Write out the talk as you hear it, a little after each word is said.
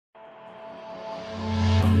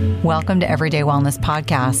Welcome to Everyday Wellness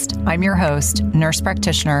Podcast. I'm your host, nurse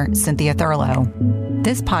practitioner Cynthia Thurlow.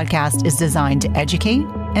 This podcast is designed to educate,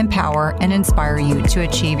 empower, and inspire you to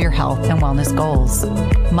achieve your health and wellness goals.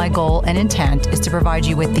 My goal and intent is to provide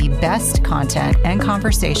you with the best content and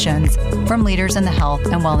conversations from leaders in the health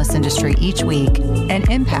and wellness industry each week and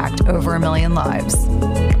impact over 1 million lives.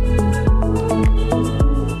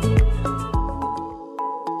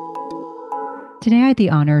 Today, I had the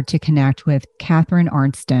honor to connect with Catherine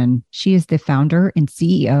Arnsten. She is the founder and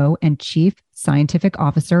CEO and Chief Scientific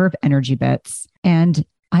Officer of EnergyBits. And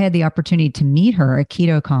I had the opportunity to meet her at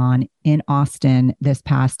KetoCon in Austin this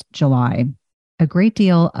past July. A great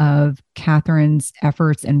deal of Catherine's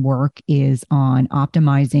efforts and work is on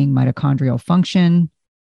optimizing mitochondrial function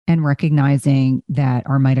and recognizing that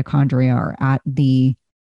our mitochondria are at the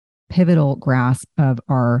pivotal grasp of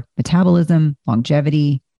our metabolism,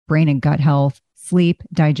 longevity, brain and gut health, sleep,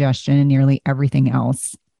 digestion, and nearly everything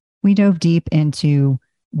else. We dove deep into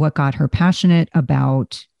what got her passionate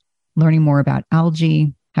about learning more about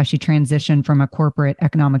algae, how she transitioned from a corporate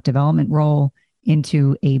economic development role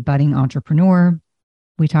into a budding entrepreneur.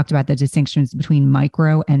 We talked about the distinctions between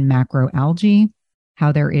micro and macro algae,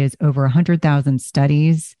 how there is over 100,000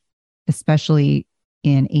 studies, especially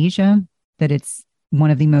in Asia, that it's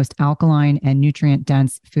one of the most alkaline and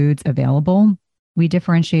nutrient-dense foods available. We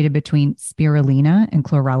differentiated between spirulina and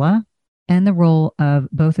chlorella and the role of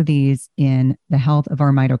both of these in the health of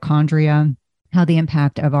our mitochondria, how the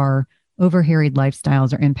impact of our overharried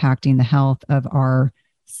lifestyles are impacting the health of our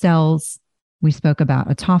cells. We spoke about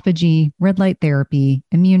autophagy, red light therapy,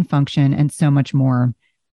 immune function, and so much more.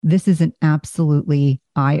 This is an absolutely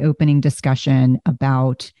eye-opening discussion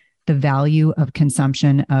about the value of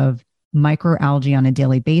consumption of microalgae on a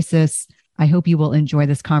daily basis. I hope you will enjoy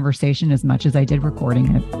this conversation as much as I did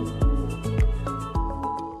recording it.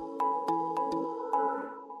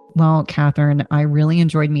 Well, Catherine, I really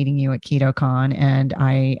enjoyed meeting you at KetoCon, and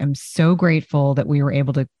I am so grateful that we were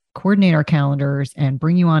able to coordinate our calendars and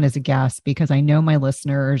bring you on as a guest, because I know my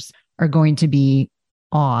listeners are going to be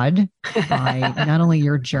awed by not only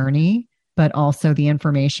your journey, but also the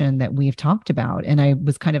information that we've talked about. And I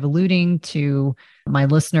was kind of alluding to my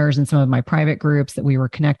listeners and some of my private groups that we were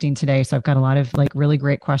connecting today. So I've got a lot of really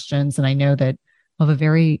great questions. And I know that we'll have a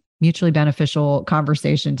very mutually beneficial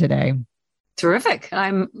conversation today. Terrific.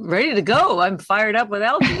 I'm ready to go. I'm fired up with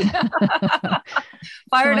algae.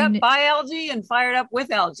 Fired up by algae and fired up with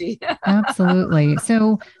algae. Absolutely.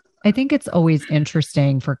 So I think it's always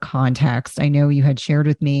interesting for context. I know you had shared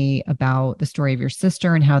with me about the story of your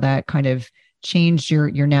sister and how that kind of changed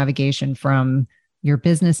your navigation from your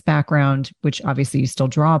business background, which obviously you still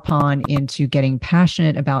draw upon, into getting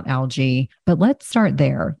passionate about algae. But let's start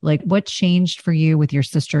there. Like, what changed for you with your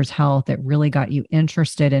sister's health that really got you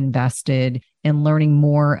interested, invested in learning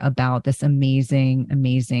more about this amazing,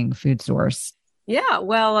 amazing food source? Yeah,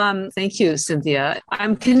 well, thank you, Cynthia.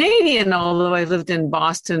 I'm Canadian, although I've lived in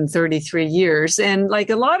Boston 33 years. And like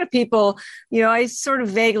a lot of people, I sort of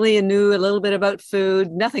vaguely knew a little bit about food,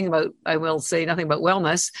 I will say nothing about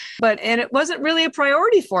wellness, and it wasn't really a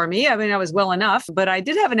priority for me. I mean, I was well enough, but I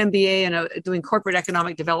did have an MBA in doing corporate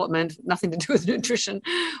economic development, nothing to do with nutrition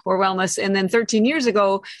or wellness. And then 13 years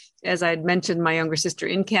ago, as I had mentioned, my younger sister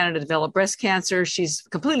in Canada developed breast cancer. She's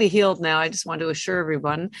completely healed now. I just want to assure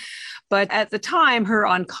everyone. But at the time, her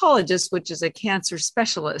oncologist, which is a cancer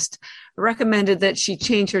specialist, recommended that she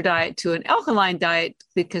change her diet to an alkaline diet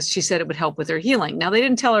because she said it would help with her healing. Now, they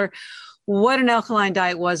didn't tell her what an alkaline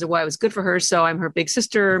diet was or why it was good for her. So I'm her big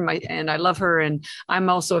sister, and I love her. And I'm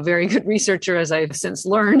also a very good researcher, as I've since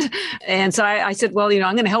learned. And so I said, well, I'm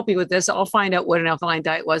going to help you with this. I'll find out what an alkaline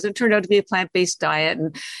diet was. It turned out to be a plant-based diet,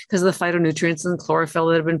 and because of the phytonutrients and chlorophyll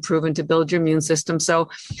that have been proven to build your immune system. So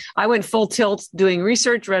I went full tilt doing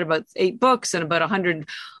research, read about 8 books and about 100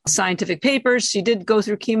 scientific papers. She did go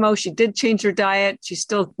through chemo. She did change her diet. She's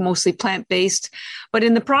still mostly plant-based. But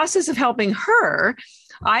in the process of helping her,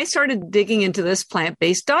 I started digging into this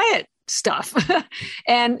plant-based diet stuff.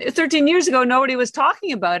 And 13 years ago, nobody was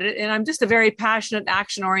talking about it. And I'm just a very passionate,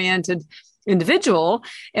 action-oriented individual.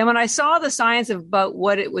 And when I saw the science about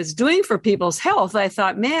what it was doing for people's health, I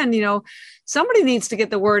thought, man, somebody needs to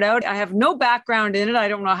get the word out. I have no background in it. I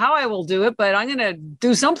don't know how I will do it, but I'm going to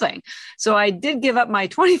do something. So I did give up my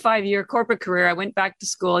 25-year corporate career. I went back to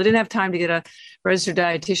school. I didn't have time to get a registered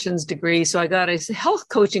dietitian's degree. So I got a health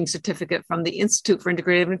coaching certificate from the Institute for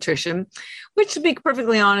Integrative Nutrition, which, to be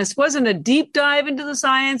perfectly honest, wasn't a deep dive into the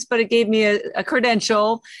science, but it gave me a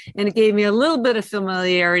credential, and it gave me a little bit of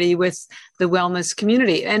familiarity with the wellness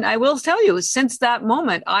community. And I will tell you, since that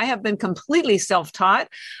moment, I have been completely self-taught.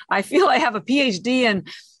 I feel I have a PhD in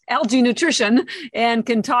algae nutrition and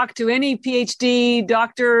can talk to any PhD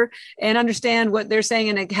doctor and understand what they're saying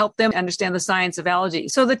and help them understand the science of algae.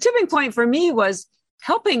 So the tipping point for me was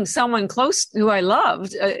helping someone close who I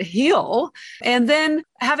loved heal, and then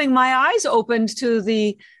having my eyes opened to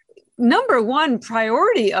the number one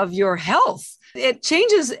priority of your health. It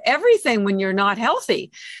changes everything when you're not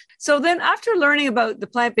healthy. So then after learning about the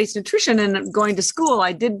plant-based nutrition and going to school,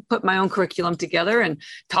 I did put my own curriculum together and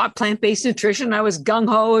taught plant-based nutrition. I was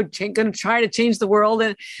gung-ho, going to try to change the world.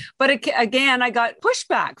 But again, I got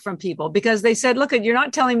pushback from people because they said, look, you're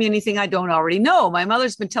not telling me anything I don't already know. My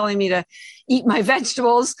mother's been telling me to eat my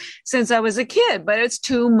vegetables since I was a kid, but it's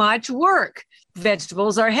too much work.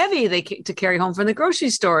 Vegetables are heavy. To carry home from the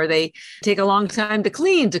grocery store. They take a long time to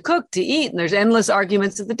clean, to cook, to eat. And there's endless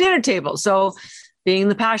arguments at the dinner table. So being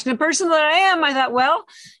the passionate person that I am, I thought, well,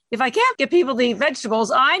 if I can't get people to eat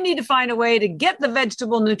vegetables, I need to find a way to get the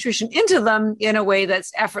vegetable nutrition into them in a way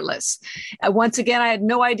that's effortless. Once again, I had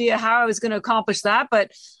no idea how I was going to accomplish that,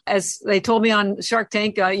 but as they told me on Shark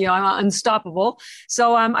Tank, I'm unstoppable.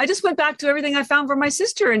 So I just went back to everything I found from my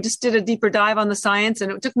sister and just did a deeper dive on the science.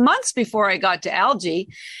 And it took months before I got to algae.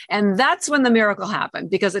 And that's when the miracle happened,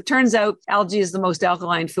 because it turns out algae is the most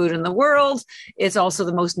alkaline food in the world. It's also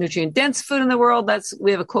the most nutrient dense food in the world.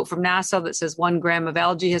 We have a quote from NASA that says 1 gram of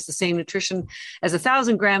algae has the same nutrition as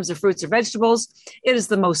 1,000 grams of fruits or vegetables. It is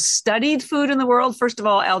the most studied food in the world. First of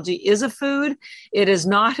all, algae is a food. It is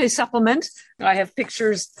not a supplement. I have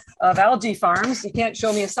pictures of algae farms. You can't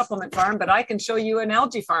show me a supplement farm, but I can show you an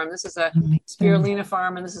algae farm. This is a spirulina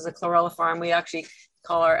farm, and this is a chlorella farm. We actually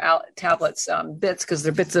call our tablets bits because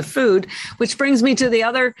they're bits of food, which brings me to the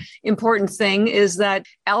other important thing is that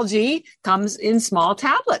algae comes in small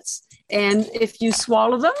tablets. And if you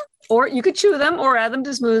swallow them, or you could chew them or add them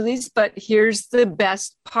to smoothies, but here's the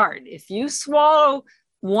best part. If you swallow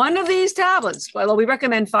one of these tablets, although we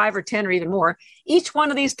recommend 5 or 10 or even more, each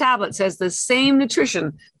one of these tablets has the same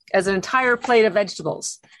nutrition as an entire plate of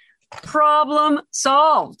vegetables. Problem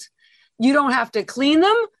solved. You don't have to clean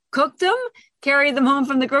them, cook them, carry them home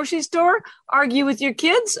from the grocery store, argue with your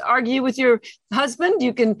kids, argue with your husband.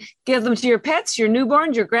 You can give them to your pets, your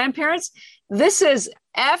newborns, your grandparents. This is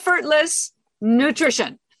effortless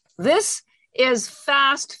nutrition. This is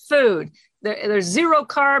fast food. There's 0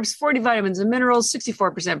 carbs, 40 vitamins and minerals,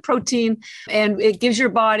 64% protein, and it gives your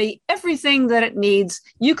body everything that it needs.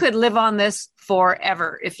 You could live on this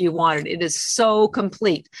forever if you wanted. It is so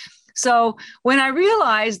complete. So when I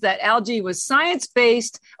realized that algae was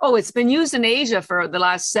science-based, it's been used in Asia for the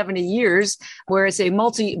last 70 years, where it's a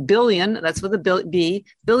multi-billion, that's with a B,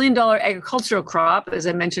 billion-dollar agricultural crop. As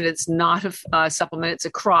I mentioned, it's not a supplement, it's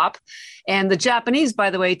a crop. And the Japanese, by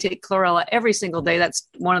the way, take chlorella every single day. That's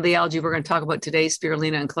one of the algae we're going to talk about today,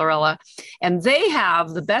 spirulina and chlorella. And they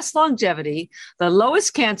have the best longevity, the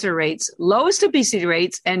lowest cancer rates, lowest obesity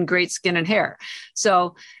rates, and great skin and hair.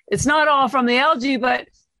 So it's not all from the algae, but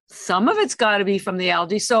some of it's got to be from the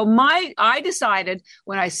algae. So I decided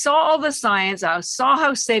when I saw all the science, I saw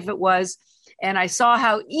how safe it was, and I saw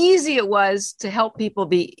how easy it was to help people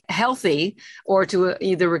be healthy or to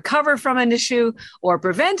either recover from an issue or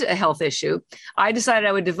prevent a health issue. I decided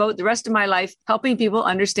I would devote the rest of my life helping people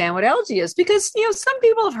understand what algae is, because, some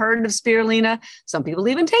people have heard of spirulina. Some people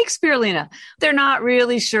even take spirulina. They're not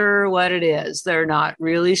really sure what it is. They're not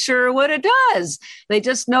really sure what it does. They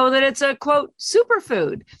just know that it's a, quote,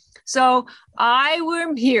 superfood. So I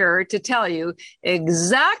am here to tell you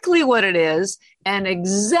exactly what it is and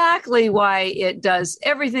exactly why it does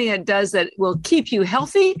everything it does that will keep you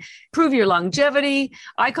healthy, improve your longevity.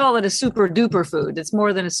 I call it a super duper food. It's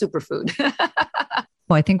more than a superfood.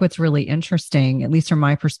 Well, I think what's really interesting, at least from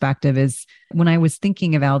my perspective, is when I was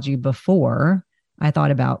thinking of algae before, I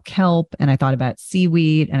thought about kelp and I thought about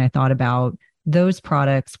seaweed and I thought about those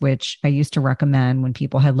products, which I used to recommend when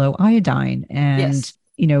people had low iodine. And yes.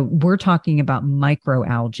 We're talking about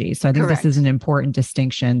microalgae. So I think Correct. This is an important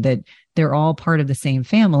distinction, that they're all part of the same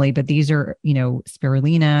family, but these are,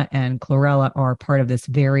 spirulina and chlorella are part of this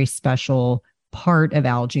very special part of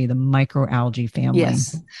algae, the microalgae family.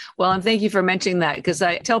 Yes. Well, and thank you for mentioning that, because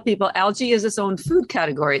I tell people algae is its own food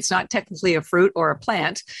category. It's not technically a fruit or a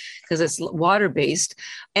plant because it's water-based.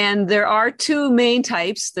 And there are 2 main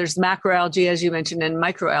types. There's macroalgae, as you mentioned, and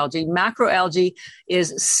microalgae. Macroalgae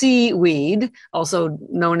is seaweed, also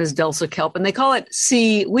known as Dulcifer kelp. And they call it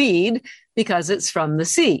seaweed because it's from the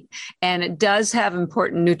sea. And it does have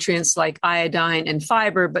important nutrients like iodine and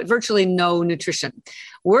fiber, but virtually no nutrition.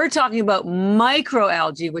 We're talking about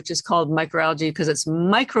microalgae, which is called microalgae because it's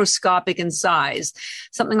microscopic in size.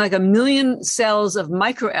 Something like 1 million cells of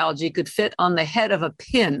microalgae could fit on the head of a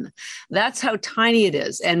pin. That's how tiny it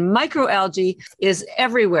is. And microalgae is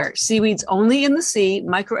everywhere. Seaweed's only in the sea.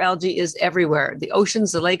 Microalgae is everywhere. The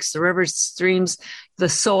oceans, the lakes, the rivers, streams, the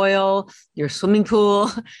soil, your swimming pool,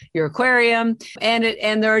 your aquarium, and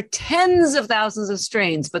there are tens of thousands of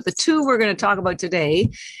strains. But the two we're going to talk about today,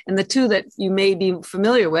 and the two that you may be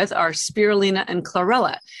familiar with, are spirulina and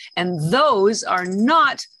chlorella. And those are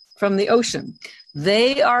not from the ocean.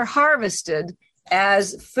 They are harvested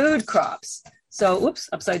as food crops. So, oops,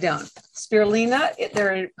 upside down. Spirulina,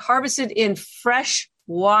 they're harvested in fresh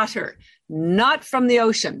water, not from the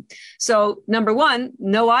ocean. So number one,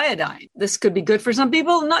 no iodine. This could be good for some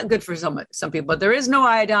people, not good for some people, but there is no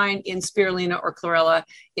iodine in spirulina or chlorella,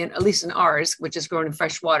 at least in ours, which is grown in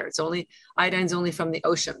fresh water. Iodine's only from the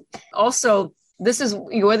ocean. Also, this is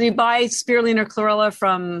whether you buy spirulina or chlorella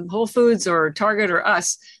from Whole Foods or Target or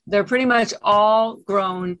us, they're pretty much all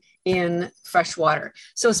grown in fresh water.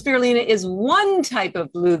 So spirulina is one type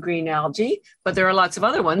of blue-green algae, but there are lots of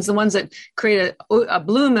other ones. The ones that create a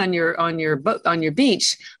bloom on your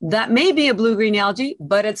beach, that may be a blue-green algae,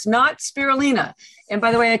 but it's not spirulina. And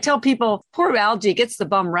by the way, I tell people poor algae gets the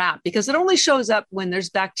bum rap because it only shows up when there's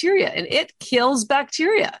bacteria, and it kills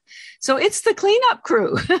bacteria. So it's the cleanup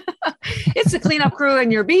crew. It's the cleanup crew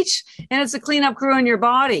in your beach, and it's the cleanup crew in your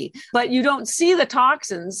body. But you don't see the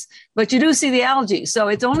toxins, but you do see the algae. So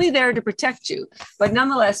it's only there to protect you. But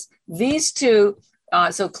nonetheless, these two,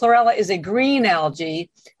 so chlorella is a green algae.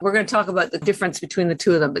 We're going to talk about the difference between the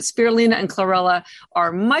two of them. But spirulina and chlorella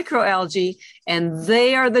are microalgae, and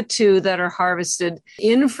they are the two that are harvested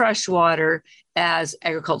in fresh water as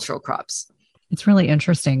agricultural crops. It's really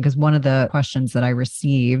interesting because one of the questions that I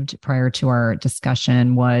received prior to our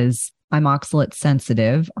discussion was, I'm oxalate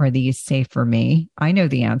sensitive. Are these safe for me? I know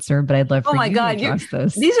the answer, but I'd love for you to address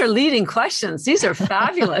this. These are leading questions. These are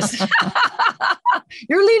fabulous.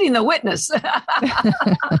 You're leading the witness.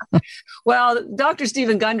 Well, Dr.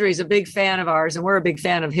 Stephen Gundry is a big fan of ours, and we're a big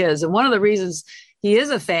fan of his. And one of the reasons he is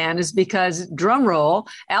a fan is because, drum roll,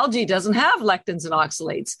 algae doesn't have lectins and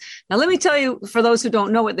oxalates. Now, let me tell you, for those who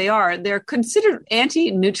don't know what they are, they're considered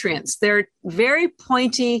anti-nutrients. They're very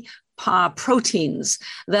pointy proteins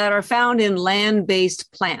that are found in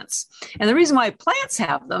land-based plants. And the reason why plants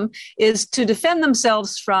have them is to defend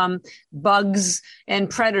themselves from bugs and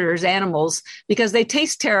predators, animals, because they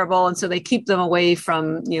taste terrible. And so they keep them away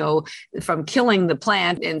from killing the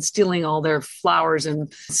plant and stealing all their flowers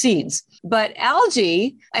and seeds. But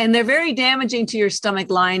algae, and they're very damaging to your stomach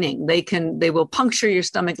lining. They will puncture your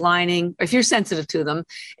stomach lining if you're sensitive to them,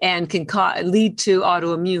 and can lead to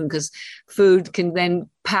autoimmune, because food can then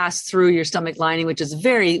pass through your stomach lining, which is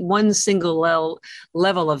one single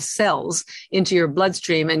level of cells into your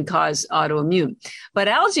bloodstream, and cause autoimmune. But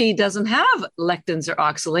algae doesn't have lectins or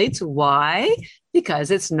oxalates. Why?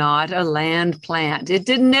 Because it's not a land plant. It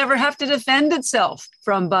didn't never have to defend itself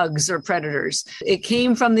from bugs or predators. It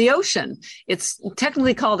came from the ocean. It's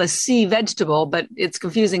technically called a sea vegetable, but it's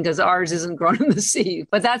confusing because ours isn't grown in the sea.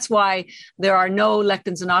 But that's why there are no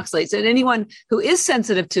lectins and oxalates. And anyone who is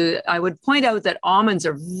sensitive to it, I would point out that almonds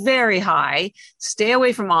are very high. Stay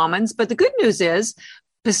away from almonds. But the good news is,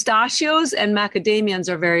 pistachios and macadamians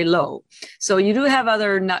are very low. So you do have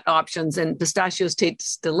other nut options, and pistachios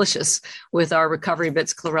taste delicious with our Recovery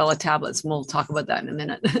Bits chlorella tablets. And we'll talk about that in a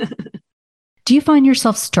minute. Do you find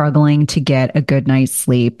yourself struggling to get a good night's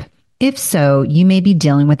sleep? If so, you may be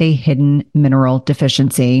dealing with a hidden mineral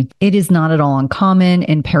deficiency. It is not at all uncommon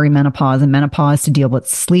in perimenopause and menopause to deal with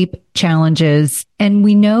sleep challenges. And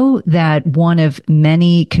we know that one of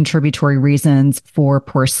many contributory reasons for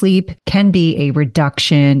poor sleep can be a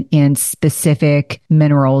reduction in specific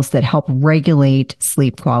minerals that help regulate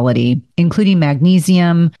sleep quality, including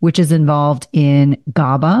magnesium, which is involved in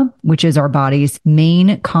GABA, which is our body's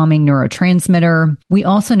main calming neurotransmitter. We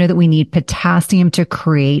also know that we need potassium to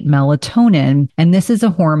create melatonin. And this is a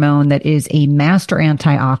hormone that is a master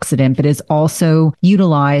antioxidant, but is also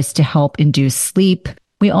utilized to help induce sleep.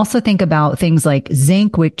 We also think about things like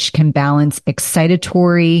zinc, which can balance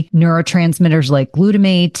excitatory neurotransmitters like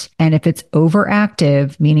glutamate. And if it's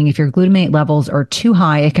overactive, meaning if your glutamate levels are too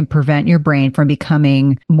high, it can prevent your brain from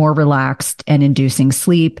becoming more relaxed and inducing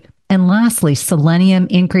sleep. And lastly, selenium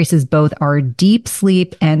increases both our deep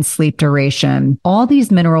sleep and sleep duration. All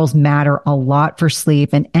these minerals matter a lot for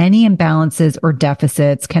sleep, and any imbalances or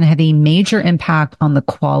deficits can have a major impact on the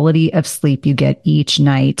quality of sleep you get each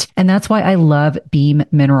night. And that's why I love Beam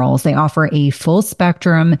Minerals. They offer a full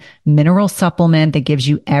spectrum mineral supplement that gives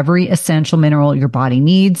you every essential mineral your body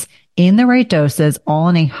needs in the right doses, all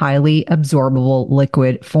in a highly absorbable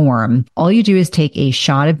liquid form. All you do is take a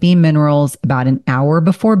shot of Beam Minerals about an hour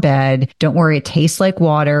before bed. Don't worry, it tastes like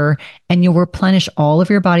water, and you'll replenish all of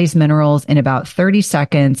your body's minerals in about 30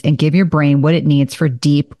 seconds and give your brain what it needs for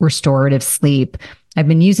deep restorative sleep. I've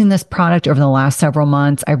been using this product over the last several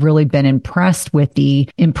months. I've really been impressed with the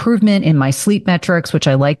improvement in my sleep metrics, which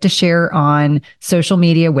I like to share on social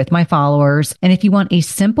media with my followers. And if you want a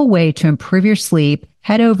simple way to improve your sleep,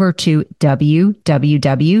 head over to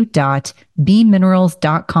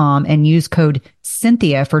www.beamminerals.com and use code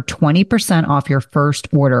Cynthia for 20% off your first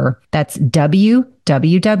order. That's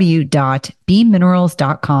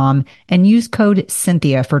www.beamminerals.com and use code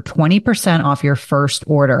Cynthia for 20% off your first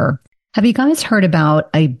order. Have you guys heard about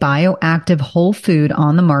a bioactive whole food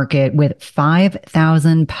on the market with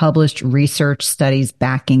 5,000 published research studies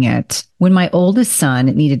backing it? When my oldest son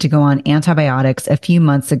needed to go on antibiotics a few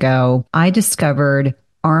months ago, I discovered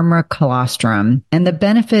Armra Colostrum, and the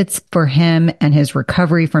benefits for him and his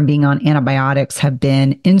recovery from being on antibiotics have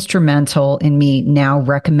been instrumental in me now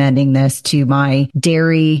recommending this to my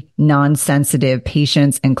dairy non-sensitive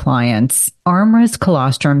patients and clients. Armra's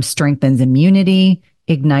colostrum strengthens immunity,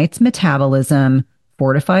 ignites metabolism,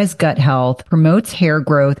 fortifies gut health, promotes hair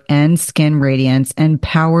growth and skin radiance, and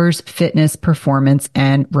powers fitness, performance,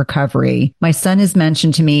 and recovery. My son has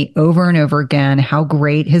mentioned to me over and over again how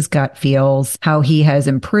great his gut feels, how he has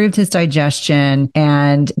improved his digestion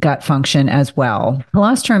and gut function as well.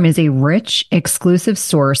 Colostrum is a rich, exclusive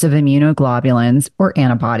source of immunoglobulins or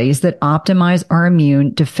antibodies that optimize our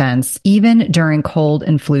immune defense even during cold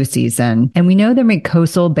and flu season. And we know that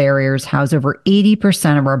mucosal barriers house over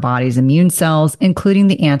 80% of our body's immune cells, including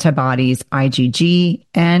the antibodies IgG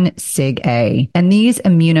and Sig-A. And these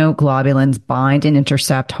immunoglobulins bind and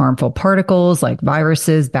intercept harmful particles like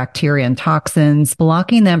viruses, bacteria, and toxins,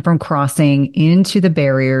 blocking them from crossing into the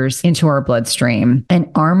barriers into our bloodstream. And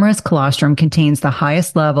Armra's colostrum contains the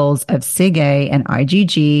highest levels of Sig-A and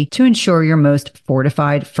IgG to ensure your most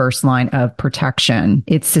fortified first line of protection.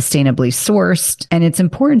 It's sustainably sourced, and it's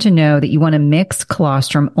important to know that you want to mix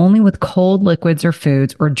colostrum only with cold liquids or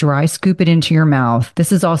foods, or dry scoop it into your mouth.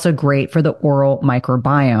 This is also great for the oral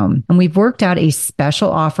microbiome. And we've worked out a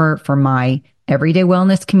special offer for my Everyday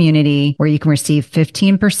Wellness community where you can receive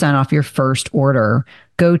 15% off your first order.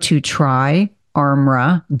 Go to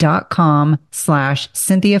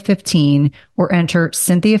tryarmra.com/Cynthia15 or enter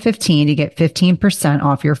Cynthia15 to get 15%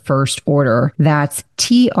 off your first order. That's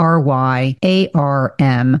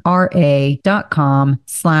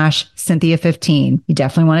tryarmra.com/Cynthia15. You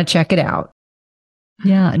definitely want to check it out.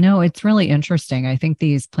 Yeah, no, it's really interesting. I think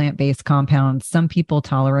these plant-based compounds, some people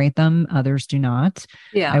tolerate them, others do not.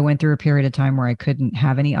 Yeah. I went through a period of time where I couldn't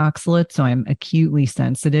have any oxalate, so I'm acutely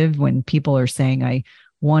sensitive when people are saying I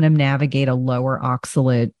want to navigate a lower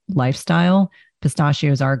oxalate lifestyle.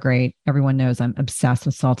 Pistachios are great. Everyone knows I'm obsessed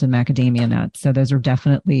with salted macadamia nuts, so those are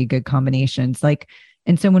definitely good combinations.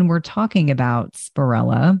 And so when we're talking about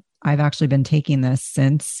Spirella, I've actually been taking this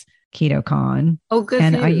since KetoCon. Oh, good.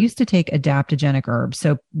 And I used to take adaptogenic herbs,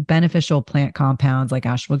 so beneficial plant compounds like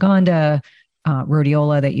ashwagandha,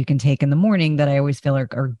 rhodiola that you can take in the morning that I always feel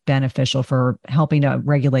are beneficial for helping to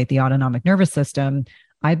regulate the autonomic nervous system.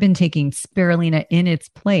 I've been taking spirulina in its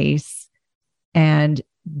place, and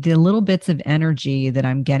the little bits of energy that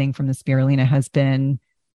I'm getting from the spirulina has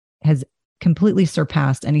completely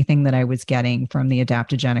surpassed anything that I was getting from the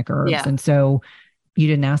adaptogenic herbs. Yeah. And so you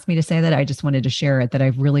didn't ask me to say that. I just wanted to share it, that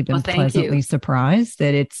I've really been pleasantly surprised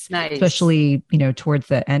that it's nice. Especially, towards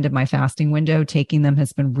the end of my fasting window, taking them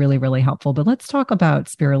has been really, really helpful. But let's talk about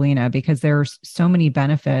spirulina, because there's so many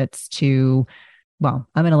benefits to, I'm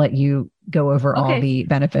going to let you go over all the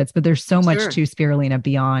benefits, but there's so much to spirulina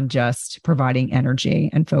beyond just providing energy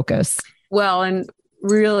and focus. Well, and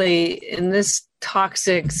really in this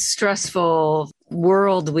toxic, stressful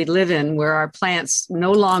world we live in, where our plants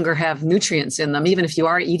no longer have nutrients in them, even if you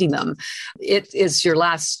are eating them, it is your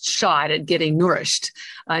last shot at getting nourished.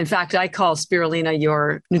 In fact, I call spirulina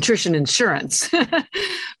your nutrition insurance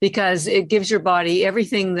because it gives your body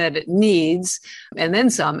everything that it needs and then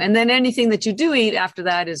some. And then anything that you do eat after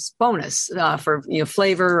that is bonus for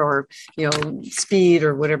flavor or speed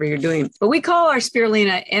or whatever you're doing. But we call our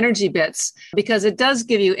spirulina energy bits because it does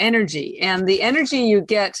give you energy, and the energy you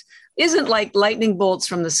get isn't like lightning bolts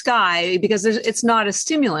from the sky because it's not a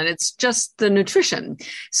stimulant. It's just the nutrition.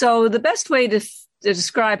 So the best way to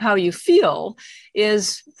describe how you feel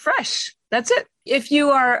is fresh. That's it. If you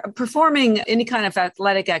are performing any kind of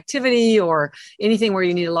athletic activity or anything where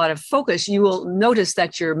you need a lot of focus, you will notice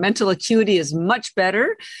that your mental acuity is much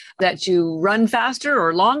better, that you run faster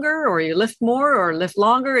or longer, or you lift more or lift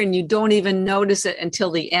longer, and you don't even notice it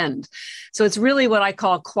until the end. So it's really what I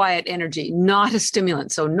call quiet energy, not a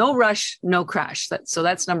stimulant. So no rush, no crash. So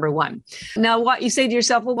that's number one. Now, what you say to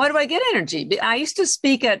yourself, well, why do I get energy? I used to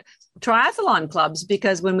speak at triathlon clubs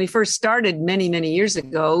because when we first started many, many years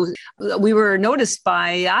ago, we were noticed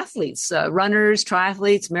by athletes, runners,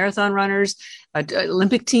 triathletes, marathon runners,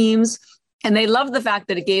 Olympic teams. And they loved the fact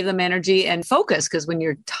that it gave them energy and focus, because when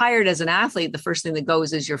you're tired as an athlete, the first thing that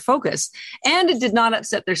goes is your focus. And it did not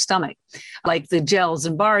upset their stomach, like the gels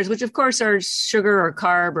and bars, which of course are sugar or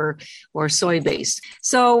carb or soy based.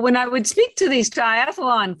 So when I would speak to these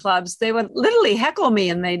triathlon clubs, they would literally heckle me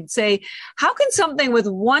and they'd say, how can something with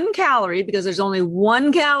 1 calorie, because there's only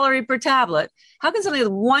 1 calorie per tablet, how can something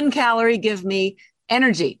with 1 calorie give me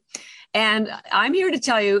energy? And I'm here to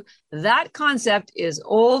tell you that concept is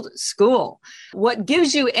old school. What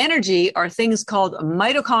gives you energy are things called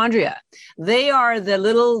mitochondria. They are the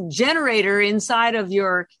little generator inside of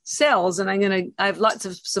your cells. And I have lots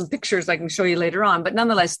of some pictures I can show you later on, but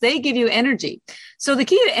nonetheless, they give you energy. So the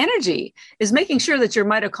key to energy is making sure that your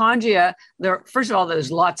mitochondria, first of all,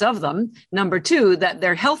 there's lots of them. Number two, that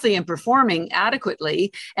they're healthy and performing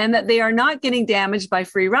adequately, and that they are not getting damaged by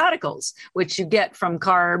free radicals, which you get from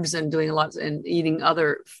carbs and doing lots and eating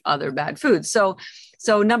other bad foods. So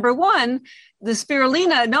number one, the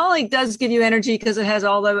spirulina not only does give you energy because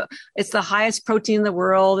it's the highest protein in the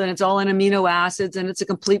world, and it's all in amino acids, and it's a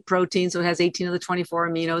complete protein. So it has 18 of the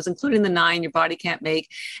 24 aminos, including the 9 your body can't make.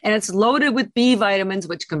 And it's loaded with B vitamins,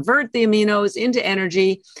 which convert the aminos into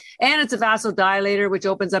energy. And it's a vasodilator, which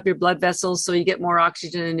opens up your blood vessels so you get more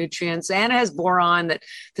oxygen and nutrients. And it has boron that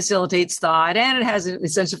facilitates thought. And it has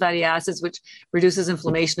essential fatty acids, which reduces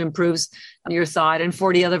inflammation, improves your thought, and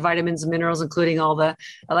 40 other vitamins and minerals, including all the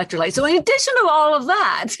electrolytes. So in addition to all of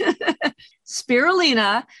that,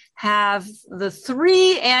 spirulina have the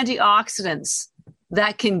 3 antioxidants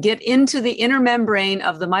that can get into the inner membrane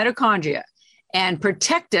of the mitochondria and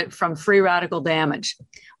protect it from free radical damage.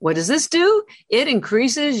 What does this do? It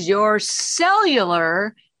increases your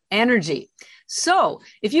cellular energy. So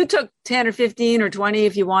if you took 10 or 15 or 20,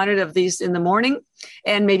 if you wanted, of these in the morning,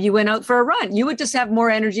 and maybe you went out for a run, you would just have more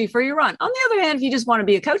energy for your run. On the other hand, if you just want to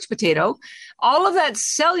be a couch potato, all of that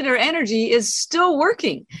cellular energy is still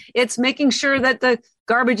working. It's making sure that the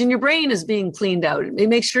garbage in your brain is being cleaned out. It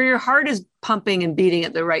makes sure your heart is pumping and beating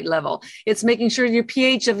at the right level. It's making sure your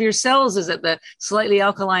pH of your cells is at the slightly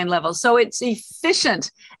alkaline level. So it's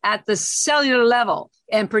efficient at the cellular level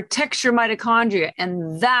and protects your mitochondria.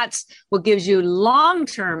 And that's what gives you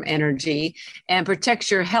long-term energy and protects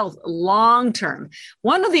your health long-term.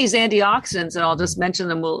 One of these antioxidants, and I'll just mention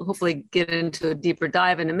them, we'll hopefully get into a deeper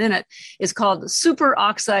dive in a minute, is called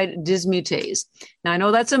superoxide dismutase. Now, I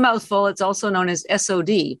know that's a mouthful. It's also known as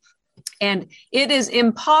SOD. And it is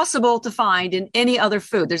impossible to find in any other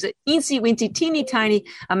food. There's an eensy-weensy, teeny tiny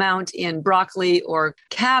amount in broccoli or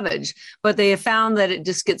cabbage, but they have found that it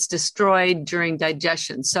just gets destroyed during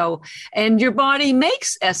digestion. So, and your body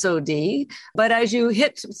makes SOD, but as you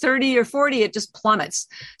hit 30 or 40, it just plummets.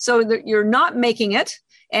 So you're not making it,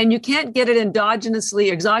 and you can't get it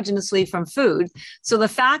endogenously, exogenously from food. So the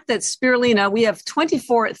fact that spirulina, we have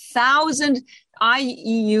 24,000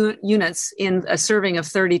 IU units in a serving of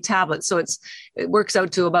 30 tablets. So it works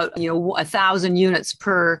out to about 1,000 units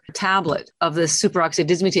per tablet of this superoxide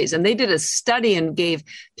dismutase. And they did a study and gave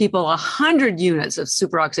people 100 units of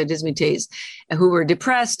superoxide dismutase who were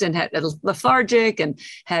depressed and had lethargic and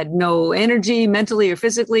had no energy mentally or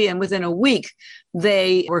physically. And within a week,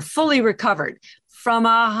 they were fully recovered from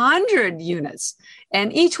 100 units.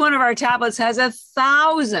 And each one of our tablets has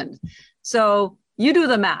 1,000. So you do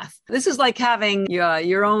the math. This is like having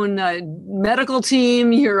your own medical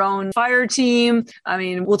team, your own fire team. I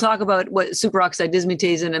mean, we'll talk about what superoxide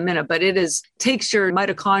dismutase in a minute, but it takes your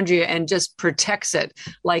mitochondria and just protects it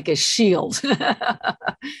like a shield.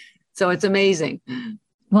 So it's amazing.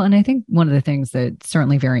 Well, and I think one of the things that's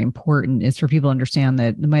certainly very important is for people to understand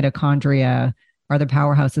that the mitochondria are the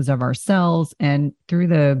powerhouses of our cells, and through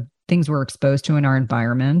the things we're exposed to in our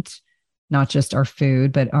environment, not just our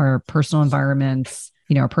food, but our personal environments,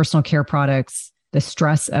 our personal care products, the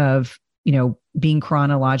stress of, being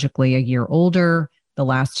chronologically a year older, the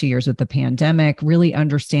last 2 years with the pandemic, really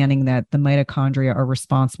understanding that the mitochondria are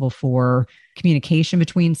responsible for communication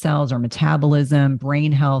between cells, our metabolism,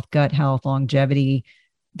 brain health, gut health, longevity.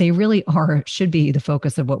 They really should be the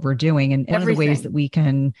focus of what we're doing. And one of the ways that we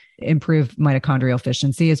can improve mitochondrial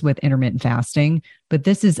efficiency is with intermittent fasting. But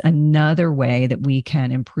this is another way that we can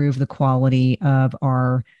improve the quality of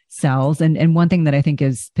our cells. And one thing that I think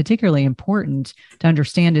is particularly important to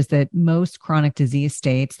understand is that most chronic disease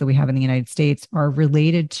states that we have in the United States are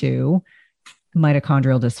related to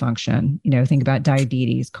mitochondrial dysfunction. Think about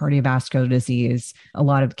diabetes, cardiovascular disease, a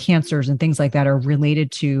lot of cancers and things like that are related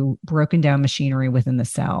to broken down machinery within the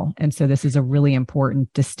cell. And so this is a really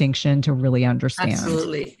important distinction to really understand.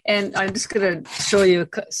 Absolutely. And I'm just going to show you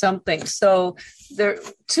something. So there are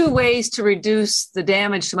two ways to reduce the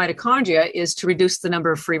damage to mitochondria is to reduce the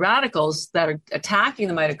number of free radicals that are attacking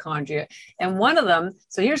the mitochondria. And one of them,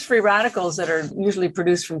 so here's free radicals that are usually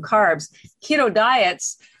produced from carbs. Keto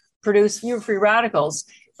diets produce fewer free radicals,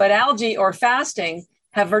 but algae or fasting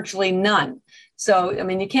have virtually none. So,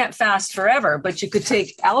 you can't fast forever, but you could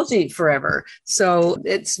take algae forever. So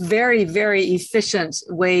it's very, very efficient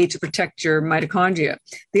way to protect your mitochondria.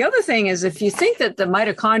 The other thing is if you think that the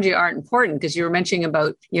mitochondria aren't important, because you were mentioning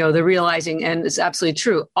about, the realizing, and it's absolutely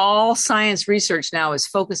true, all science research now is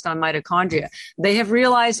focused on mitochondria. They have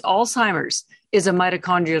realized Alzheimer's is a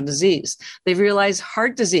mitochondrial disease. They've realized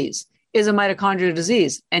heart disease is a mitochondrial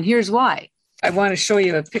disease. And here's why. I want to show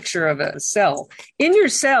you a picture of a cell. In your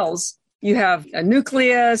cells, you have a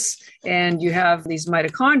nucleus and you have these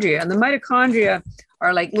mitochondria. And the mitochondria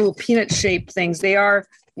are like little peanut-shaped things. They are,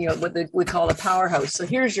 what we call a powerhouse. So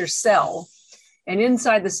here's your cell. And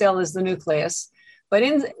inside the cell is the nucleus. But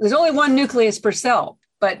there's only one nucleus per cell.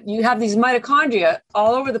 But you have these mitochondria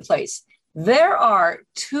all over the place. There are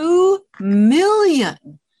 2 million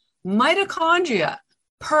mitochondria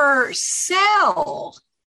per cell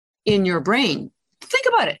in your brain. Think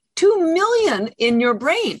about it, 2 million in your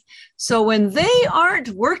brain. So when they aren't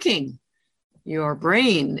working, your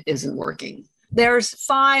brain isn't working. There's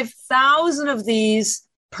 5,000 of these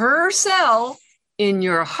per cell in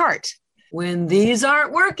your heart. When these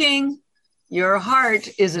aren't working, your heart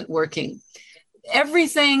isn't working.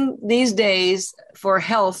 Everything these days for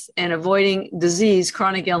health and avoiding disease,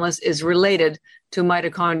 chronic illness, is related to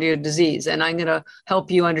mitochondrial disease. And I'm going to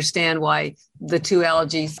help you understand why the 2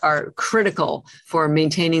 algae are critical for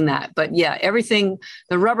maintaining that. But yeah,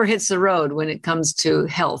 the rubber hits the road when it comes to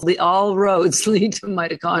health. All roads lead to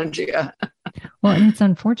mitochondria. Well, and it's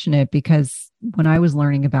unfortunate because when I was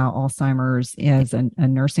learning about Alzheimer's as a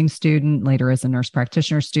nursing student, later as a nurse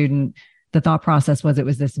practitioner student, the thought process was it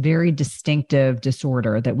was this very distinctive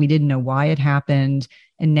disorder that we didn't know why it happened.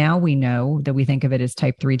 And now we know that we think of it as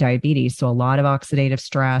type 3 diabetes. So a lot of oxidative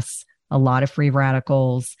stress, a lot of free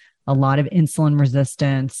radicals, a lot of insulin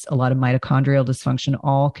resistance, a lot of mitochondrial dysfunction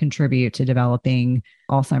all contribute to developing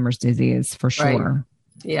Alzheimer's disease for sure. Right.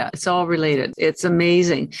 Yeah, it's all related. It's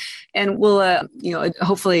amazing. And we'll,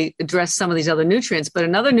 hopefully address some of these other nutrients. But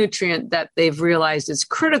another nutrient that they've realized is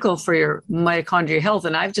critical for your mitochondrial health,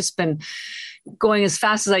 and I've just been going as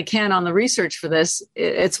fast as I can on the research for this,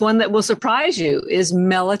 it's one that will surprise you, is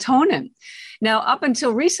melatonin. Now, up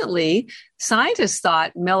until recently, scientists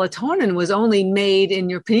thought melatonin was only made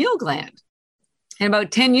in your pineal gland. And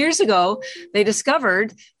about 10 years ago, they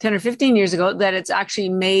discovered, 10 or 15 years ago, that it's actually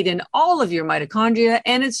made in all of your mitochondria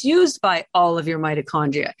and it's used by all of your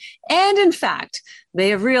mitochondria. And in fact, they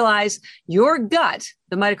have realized your gut,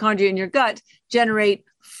 the mitochondria in your gut, generate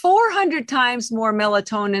 400 times more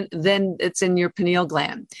melatonin than it's in your pineal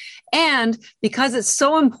gland. And because it's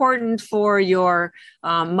so important for your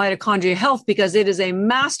mitochondrial health, because it is a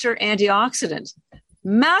master antioxidant.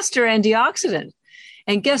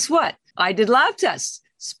 And guess what? I did lab tests.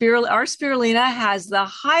 Our spirulina has the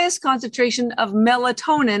highest concentration of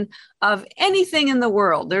melatonin of anything in the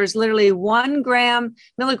world. There's literally 1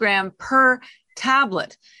 milligram per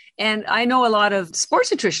tablet. And I know a lot of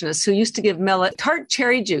sports nutritionists who used to give tart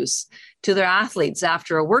cherry juice to their athletes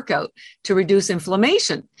after a workout to reduce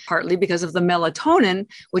inflammation, partly because of the melatonin,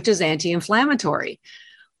 which is anti-inflammatory.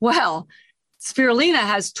 Well, spirulina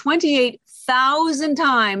has 28,000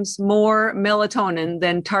 times more melatonin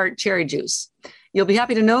than tart cherry juice. You'll be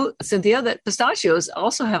happy to know, Cynthia, that pistachios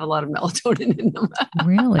also have a lot of melatonin in them.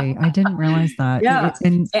 Really? I didn't realize that. Yeah.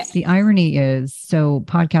 And the irony is, so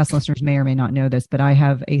podcast listeners may or may not know this, but I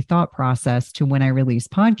have a thought process to when I release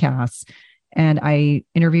podcasts. And I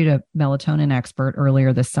interviewed a melatonin expert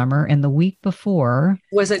earlier this summer. And the week before...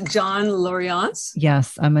 Was it John Loriance?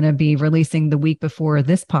 Yes. I'm going to be releasing the week before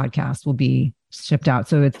this podcast will be shipped out.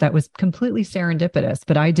 So that was completely serendipitous,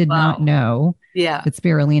 but I did not know that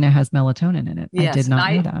spirulina has melatonin in it. Yes. I did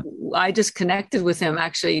not know that. I just connected with him.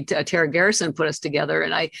 Actually, Tara Garrison put us together,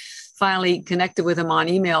 and I finally connected with him on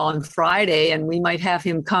email on Friday, and we might have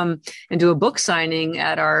him come and do a book signing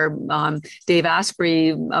at our Dave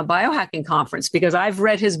Asprey biohacking conference, because I've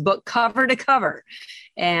read his book cover to cover,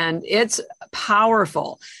 and it's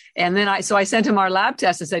powerful. And then I sent him our lab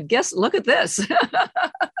test and said, look at this.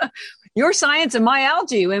 Your science and my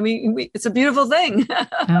algae. I mean, it's a beautiful thing.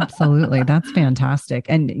 Absolutely. That's fantastic.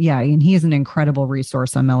 And and he is an incredible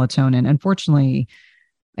resource on melatonin. Unfortunately,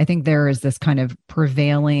 I think there is this kind of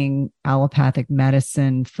prevailing allopathic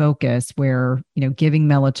medicine focus where, giving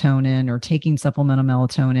melatonin or taking supplemental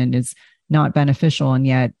melatonin is not beneficial. And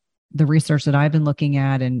yet the research that I've been looking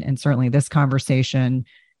at, and certainly this conversation,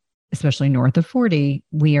 especially north of 40,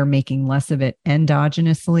 we are making less of it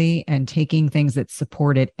endogenously, and taking things that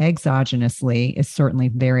support it exogenously is certainly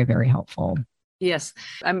very, very helpful. Yes.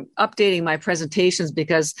 I'm updating my presentations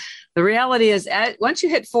because the reality is once you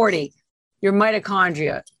hit 40, your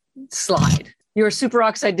mitochondria slide, your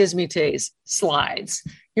superoxide dismutase slides,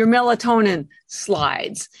 your melatonin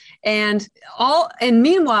slides, and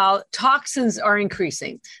meanwhile, toxins are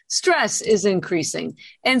increasing, stress is increasing.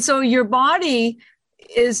 And so your body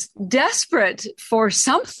is desperate for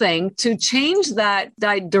something to change that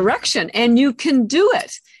direction. And you can do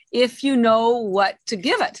it if you know what to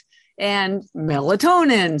give it. And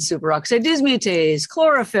melatonin, superoxide dismutase,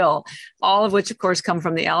 chlorophyll, all of which, of course, come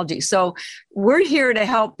from the algae. So we're here to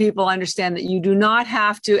help people understand that you do not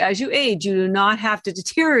have to, as you age, you do not have to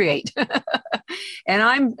deteriorate. And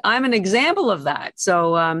I'm an example of that.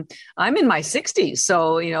 So I'm in my 60s.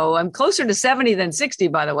 So, I'm closer to 70 than 60,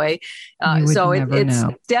 by the way. So it's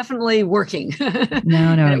definitely working.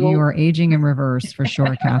 No, you are aging in reverse for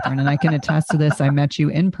sure, Catherine. And I can attest to this. I met you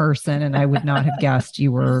in person, and I would not have guessed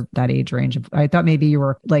you were that age range. I thought maybe you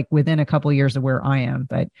were like within a couple of years of where I am,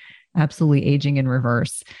 but absolutely aging in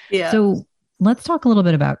reverse. Yeah. So let's talk a little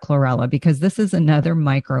bit about chlorella, because this is another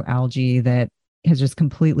microalgae that has just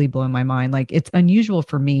completely blown my mind. Like, it's unusual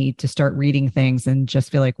for me to start reading things and just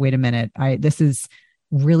feel like, wait a minute, this is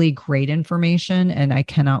really great information, and I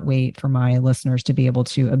cannot wait for my listeners to be able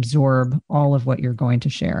to absorb all of what you're going to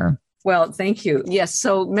share. Well, thank you. Yes.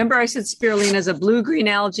 So remember I said spirulina is a blue-green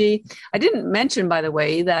algae. I didn't mention, by the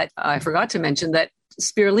way, that I forgot to mention that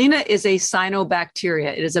spirulina is a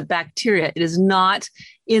cyanobacteria. It is a bacteria. It is not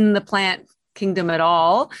in the plant kingdom at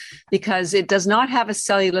all, because it does not have a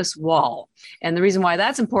cellulose wall. And the reason why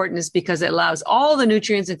that's important is because it allows all the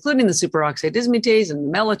nutrients, including the superoxide dismutase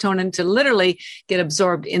and melatonin, to literally get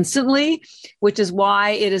absorbed instantly, which is why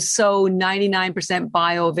it is so 99%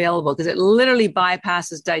 bioavailable, because it literally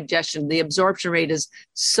bypasses digestion. The absorption rate is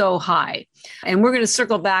so high. And we're going to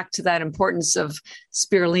circle back to that importance of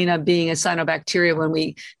spirulina being a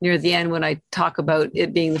cyanobacteria near the end, when I talk about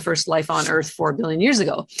it being the first life on Earth 4 billion years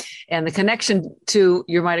ago, and the connection to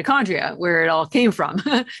your mitochondria, where it all came from.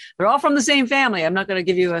 They're all from the same family. I'm not going to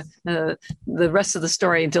give you the rest of the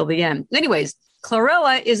story until the end. Anyways,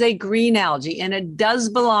 chlorella is a green algae, and it does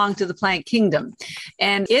belong to the plant kingdom.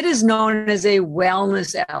 And it is known as a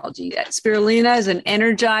wellness algae. Spirulina is an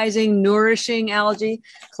energizing, nourishing algae.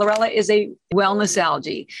 Chlorella is a wellness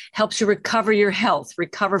algae. Helps you recover your health,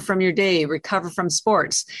 recover from your day, recover from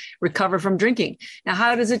sports, recover from drinking. Now,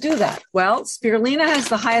 how does it do that? Well, spirulina has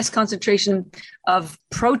the highest concentration of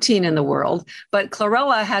protein in the world, but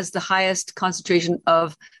chlorella has the highest concentration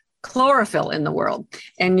of chlorophyll in the world.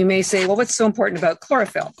 And you may say, well, what's so important about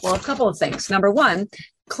chlorophyll? Well, a couple of things. Number one,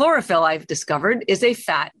 chlorophyll, I've discovered, is a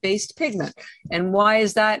fat-based pigment. And why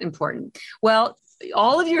is that important? Well,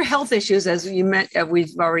 all of your health issues, as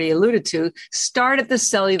we've already alluded to, start at the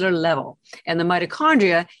cellular level and the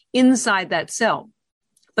mitochondria inside that cell.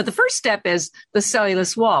 But the first step is the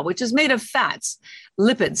cellulose wall, which is made of fats,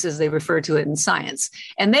 lipids, as they refer to it in science.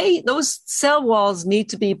 And those cell walls need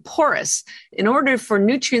to be porous in order for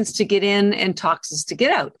nutrients to get in and toxins to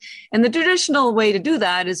get out. And the traditional way to do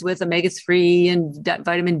that is with omega-3 and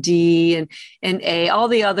vitamin D and A, all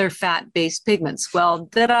the other fat-based pigments. Well,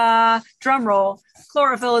 drum roll,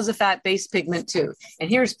 chlorophyll is a fat-based pigment too. And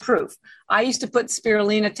here's proof. I used to put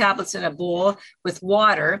spirulina tablets in a bowl with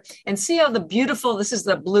water and see how this is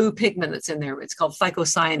the blue pigment that's in there. It's called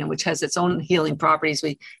phycocyanin, which has its own healing properties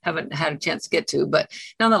we haven't had a chance to get to. But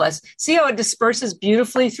nonetheless, see how it disperses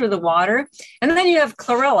beautifully through the water? And then you have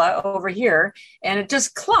chlorella over here, and it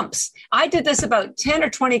just clumps. I did this about 10 or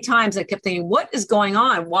 20 times. I kept thinking, what is going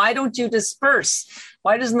on? Why don't you disperse?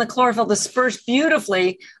 Why doesn't the chlorophyll disperse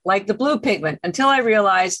beautifully like the blue pigment? Until I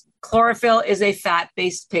realized Chlorophyll is a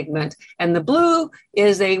fat-based pigment, and the blue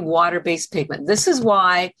is a water-based pigment. This is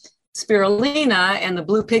why spirulina and the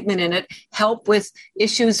blue pigment in it help with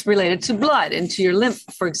issues related to blood and to your lymph.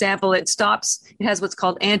 For example, it has what's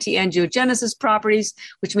called anti-angiogenesis properties,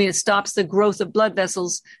 which means it stops the growth of blood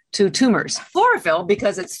vessels to tumors. Chlorophyll,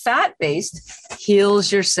 because it's fat-based, heals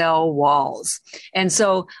your cell walls. And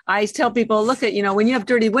so I tell people, look at, when you have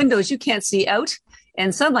dirty windows, you can't see out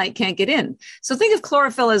and sunlight can't get in. So think of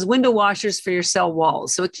chlorophyll as window washers for your cell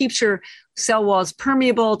walls. So it keeps your cell walls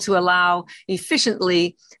permeable to allow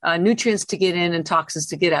efficiently nutrients to get in and toxins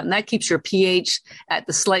to get out. And that keeps your pH at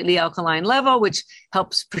the slightly alkaline level, which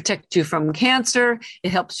helps protect you from cancer.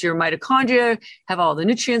 It helps your mitochondria have all the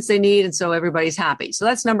nutrients they need. And so everybody's happy. So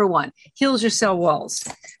that's number one, heals your cell walls.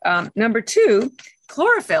 Number two,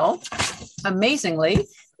 chlorophyll, amazingly,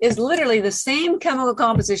 is literally the same chemical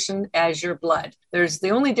composition as your blood. The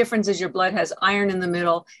only difference is your blood has iron in the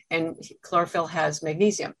middle and chlorophyll has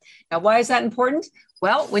magnesium. Now, why is that important?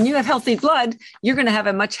 Well, when you have healthy blood, you're going to have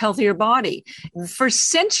a much healthier body. For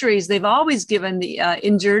centuries, they've always given the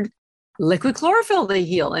injured liquid chlorophyll they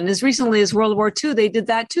heal. And as recently as World War II, they did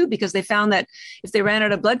that too, because they found that if they ran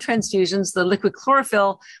out of blood transfusions, the liquid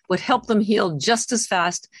chlorophyll would help them heal just as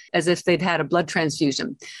fast as if they'd had a blood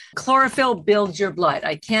transfusion. Chlorophyll builds your blood.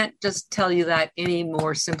 I can't just tell you that any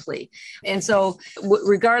more simply. And so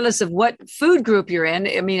regardless of what food group you're in,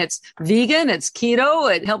 it's vegan, it's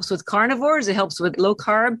keto, it helps with carnivores, it helps with low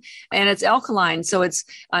carb, and it's alkaline. So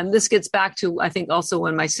this gets back to, I think, also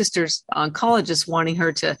when my sister's oncologist wanting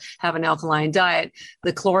her to have an alkaline diet,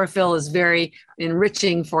 the chlorophyll is very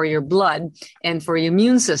enriching for your blood and for your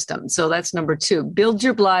immune system. So that's number two, build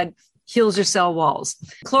your blood, heals your cell walls.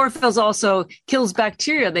 Chlorophyll also kills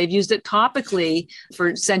bacteria. They've used it topically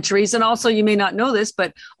for centuries. And also, you may not know this,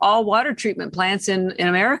 but all water treatment plants in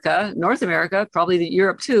America, North America, probably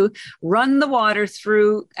Europe too, run the water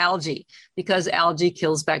through algae because algae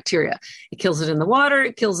kills bacteria. It kills it in the water,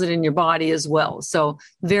 it kills it in your body as well. So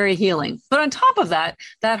very healing. But on top of that,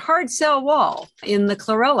 that hard cell wall in the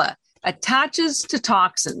chlorella attaches to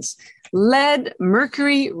toxins. Lead,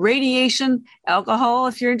 mercury, radiation, alcohol,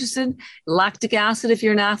 if you're interested, lactic acid, if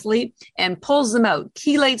you're an athlete, and pulls them out,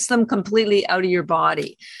 chelates them completely out of your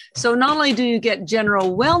body. So not only do you get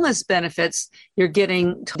general wellness benefits, you're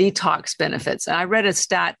getting detox benefits. And I read a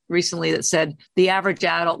stat recently that said the average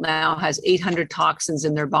adult now has 800 toxins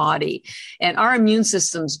in their body. And our immune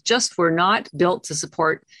systems just were not built to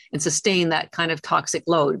support and sustain that kind of toxic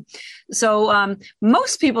load. So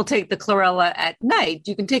most people take the chlorella at night.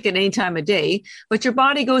 You can take it any time of day, but your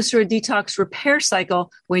body goes through a detox repair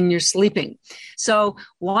cycle when you're sleeping. So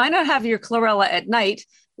why not have your chlorella at night?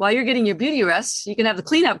 While you're getting your beauty rest, you can have the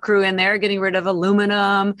cleanup crew in there getting rid of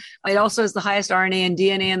aluminum. It also has the highest RNA and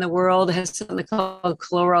DNA in the world. It has something called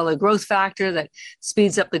chlorella growth factor that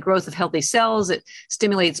speeds up the growth of healthy cells. It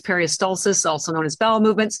stimulates peristalsis, also known as bowel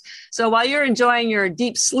movements. So while you're enjoying your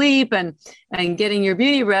deep sleep and getting your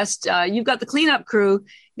beauty rest, you've got the cleanup crew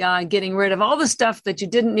getting rid of all the stuff that you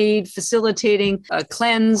didn't need, facilitating a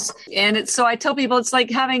cleanse. And so I tell people it's like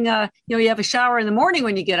having you have a shower in the morning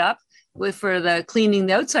when you get up. For the cleaning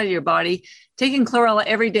the outside of your body, taking chlorella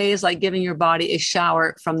every day is like giving your body a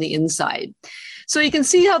shower from the inside. So you can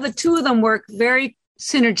see how the two of them work very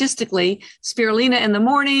synergistically. Spirulina in the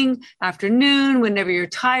morning, afternoon, whenever you're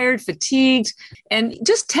tired, fatigued, and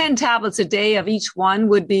just 10 tablets a day of each one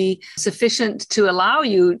would be sufficient to allow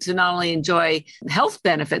you to not only enjoy health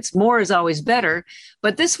benefits, more is always better,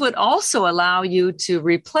 but this would also allow you to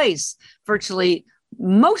replace virtually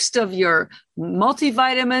most of your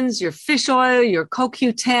multivitamins, your fish oil, your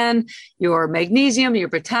CoQ10, your magnesium, your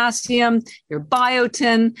potassium, your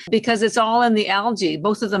biotin, because it's all in the algae.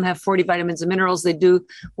 Both of them have 40 vitamins and minerals. They do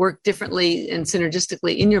work differently and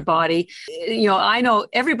synergistically in your body. I know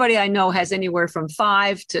everybody I know has anywhere from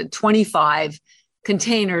 5 to 25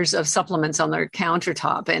 containers of supplements on their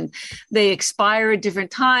countertop, and they expire at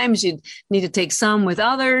different times. You need to take some with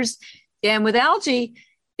others. And with algae,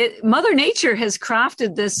 Mother Nature has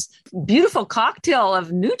crafted this beautiful cocktail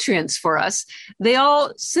of nutrients for us. They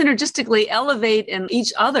all synergistically elevate in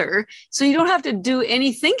each other. So you don't have to do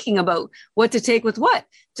any thinking about what to take with what.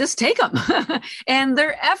 Just take them. And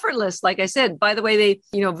they're effortless. Like I said, by the way,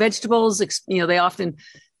 vegetables, they often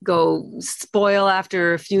go spoil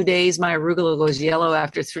after a few days. My arugula goes yellow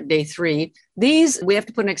after day 3. These, we have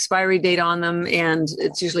to put an expiry date on them, and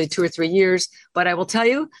it's usually 2 or 3 years. But I will tell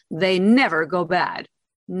you, they never go bad.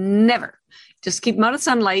 Never. Just keep them out of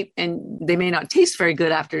sunlight, and they may not taste very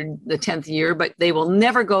good after the 10th year, but they will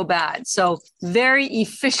never go bad. So very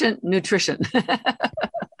efficient nutrition.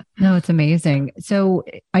 No, it's amazing. So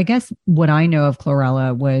I guess what I know of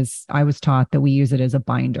chlorella was I was taught that we use it as a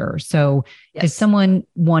binder. So if Yes. someone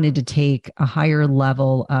wanted to take a higher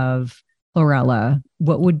level of chlorella,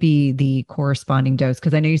 what would be the corresponding dose?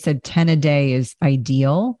 Because I know you said 10 a day is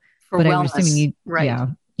ideal, For but I would assume wellness. you, Right. yeah,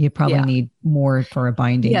 you probably Yeah. need more for a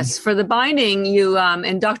binding. Yes, for the binding,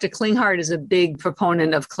 and Dr. Klinghardt is a big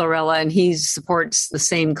proponent of chlorella, and he supports the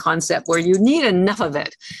same concept where you need enough of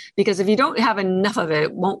it, because if you don't have enough of it,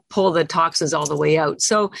 it won't pull the toxins all the way out.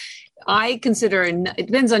 So I consider it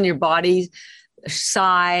depends on your body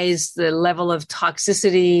size, the level of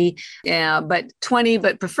toxicity, but 20,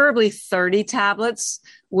 but preferably 30 tablets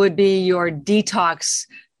would be your detox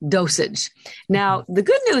dosage. Now, the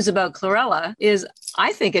good news about chlorella is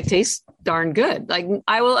I think it tastes darn good. Like,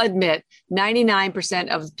 I will admit 99%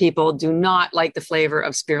 of people do not like the flavor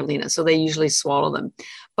of spirulina, so they usually swallow them.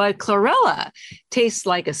 But chlorella tastes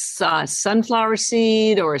like a sunflower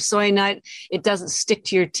seed or a soy nut. It doesn't stick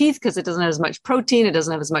to your teeth because it doesn't have as much protein. It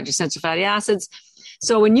doesn't have as much essential fatty acids.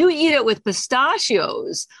 So when you eat it with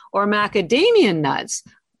pistachios or macadamia nuts,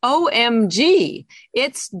 OMG,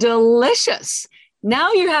 it's delicious.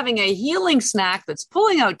 Now you're having a healing snack that's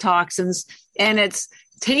pulling out toxins, and it's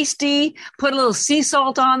tasty. Put a little sea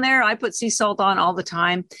salt on there. I put sea salt on all the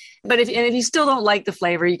time. But if you still don't like the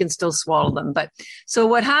flavor, you can still swallow them. But so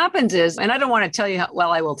what happens is, and I don't want to tell you how,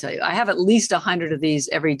 well, I will tell you, I have at least 100 of these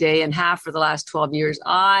every day and have for the last 12 years.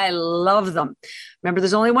 I love them. Remember,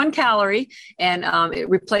 there's only 1 calorie, and it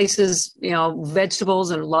replaces,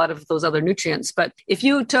 vegetables and a lot of those other nutrients. But if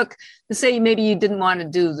you took, say, maybe you didn't want to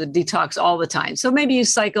do the detox all the time. So maybe you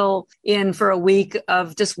cycle in for a week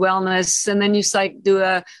of just wellness, and then you do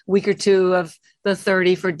a week or two of the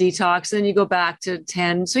 30 for detox, and then you go back to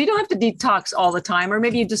 10. So you don't have to detox all the time, or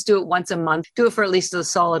maybe you just do it once a month, do it for at least a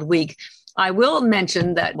solid week. I will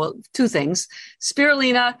mention that, well, 2 things.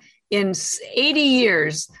 Spirulina, in 80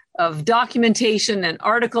 years of documentation and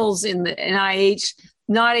articles in the NIH,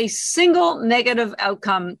 not a single negative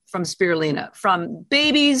outcome from spirulina, from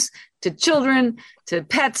babies to children to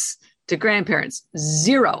pets to grandparents.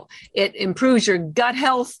 0. It improves your gut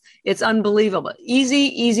health. It's unbelievable.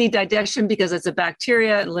 Easy digestion because it's a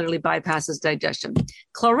bacteria. It literally bypasses digestion.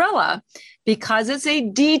 Chlorella, because it's a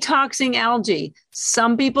detoxing algae,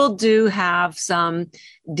 some people do have some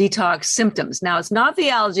detox symptoms. Now, it's not the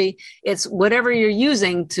algae, it's whatever you're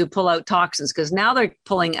using to pull out toxins, because now they're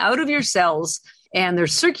pulling out of your cells and they're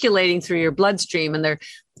circulating through your bloodstream, and they're,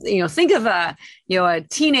 think of a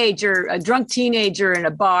teenager, a drunk teenager in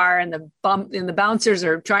a bar, and the bouncers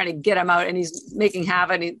are trying to get him out, and he's making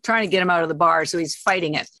havoc, and he's trying to get him out of the bar. So he's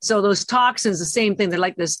fighting it. So those toxins, the same thing. They're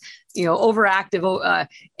like this, overactive,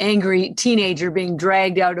 angry teenager being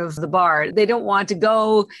dragged out of the bar. They don't want to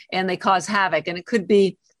go, and they cause havoc. And it could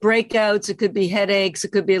be breakouts. It could be headaches.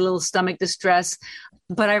 It could be a little stomach distress.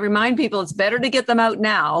 But I remind people it's better to get them out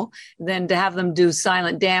now than to have them do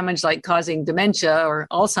silent damage, like causing dementia or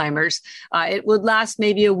Alzheimer's. It would last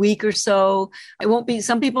maybe a week or so. It won't be,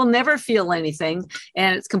 some people never feel anything,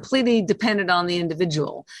 and it's completely dependent on the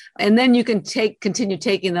individual. And then you can continue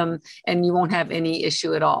taking them, and you won't have any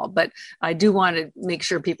issue at all. But I do want to make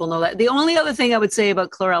sure people know that. The only other thing I would say about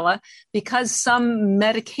chlorella, because some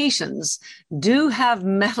medications do have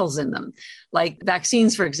metals in them, like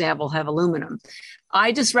vaccines, for example, have aluminum.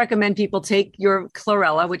 I just recommend people take your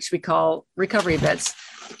chlorella, which we call recovery bits,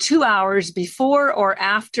 2 hours before or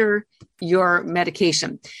after your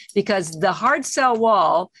medication, because the hard cell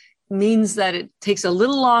wall means that it takes a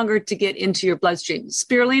little longer to get into your bloodstream.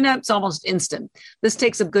 Spirulina, it's almost instant. This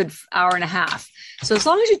takes a good hour and a half. So as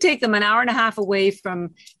long as you take them an hour and a half away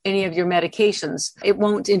from any of your medications, it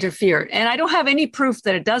won't interfere. And I don't have any proof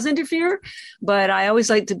that it does interfere, but I always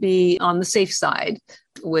like to be on the safe side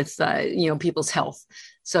with people's health.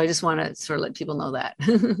 So I just want to sort of let people know that.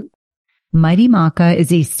 Mighty Maca is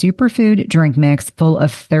a superfood drink mix full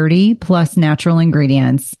of 30 plus natural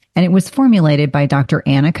ingredients, and it was formulated by Dr.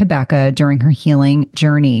 Anna Cabeca during her healing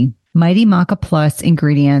journey. Mighty Maca Plus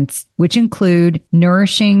ingredients, which include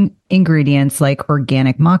nourishing ingredients like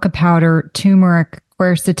organic maca powder, turmeric,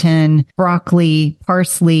 quercetin, broccoli,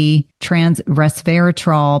 parsley, trans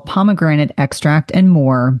resveratrol, pomegranate extract, and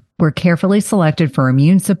more, were carefully selected for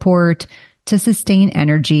immune support, to sustain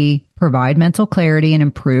energy, provide mental clarity, and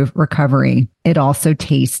improve recovery. It also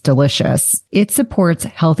tastes delicious. It supports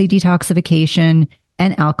healthy detoxification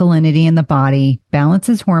and alkalinity in the body,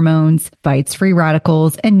 balances hormones, fights free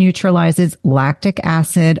radicals, and neutralizes lactic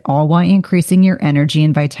acid, all while increasing your energy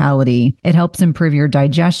and vitality. It helps improve your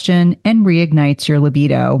digestion and reignites your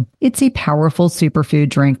libido. It's a powerful superfood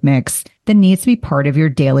drink mix that needs to be part of your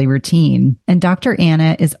daily routine. And Dr.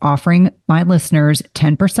 Anna is offering my listeners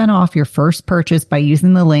 10% off your first purchase by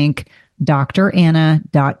using the link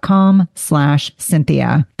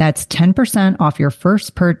dranna.com/Cynthia. That's 10% off your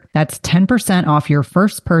first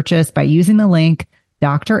purchase by using the link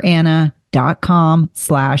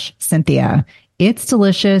dranna.com/Cynthia. It's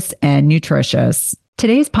delicious and nutritious.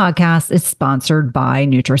 Today's podcast is sponsored by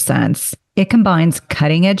NutriSense. It combines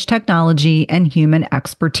cutting-edge technology and human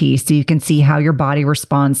expertise so you can see how your body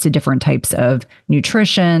responds to different types of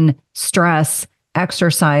nutrition, stress,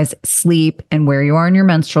 exercise, sleep, and where you are in your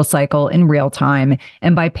menstrual cycle in real time.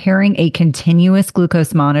 And by pairing a continuous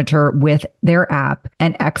glucose monitor with their app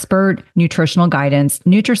and expert nutritional guidance,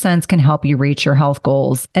 NutriSense can help you reach your health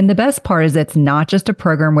goals. And the best part is it's not just a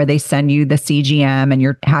program where they send you the CGM and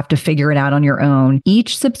you have to figure it out on your own.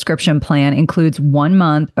 Each subscription plan includes 1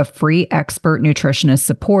 month of free expert nutritionist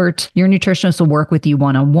support. Your nutritionist will work with you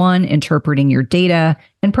one-on-one, interpreting your data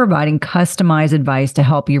and providing customized advice to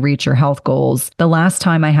help you reach your health goals. The last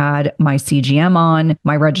time I had my CGM on,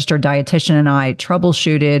 my registered dietitian and I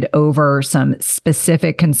troubleshooted over some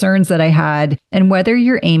specific concerns that I had. And whether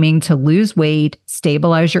you're aiming to lose weight,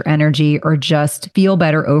 stabilize your energy, or just feel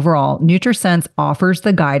better overall, NutriSense offers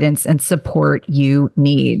the guidance and support you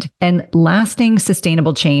need. And lasting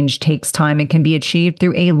sustainable change takes time and can be achieved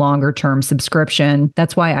through a longer-term subscription.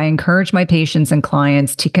 That's why I encourage my patients and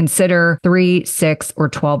clients to consider 3, 6,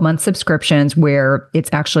 or 12-month subscriptions where it's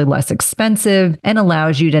actually less expensive and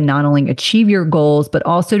allows you to not only achieve your goals, but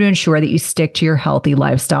also to ensure that you stick to your healthy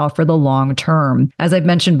lifestyle for the long term. As I've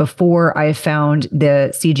mentioned before, I have found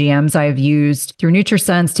the CGMs I've used through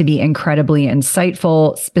NutriSense to be incredibly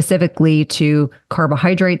insightful, specifically to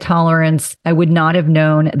carbohydrate tolerance. I would not have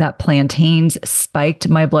known that plantains spiked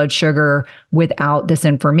my blood sugar without this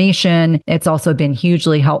information. It's also been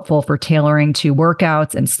hugely helpful for tailoring to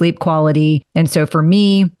workouts and sleep quality. And so for me,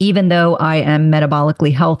 even though I am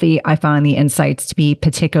metabolically healthy, I find the insights to be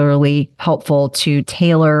particularly helpful to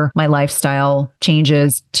tailor my lifestyle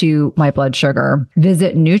changes to my blood sugar.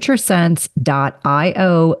 Visit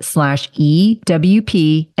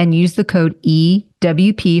nutrisense.io/EWP and use the code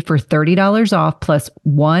EWP for $30 off plus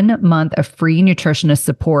 1 month of free nutritionist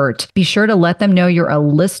support. Be sure to let them know you're a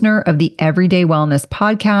listener of the Everyday Wellness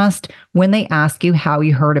podcast when they ask you how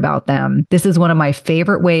you heard about them. This is one of my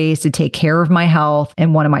favorite ways to take care of my health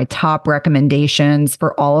and one of my top recommendations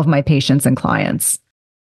for all of my patients and clients.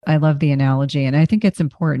 I love the analogy. And I think it's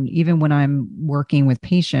important, even when I'm working with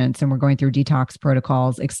patients and we're going through detox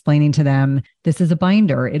protocols, explaining to them, this is a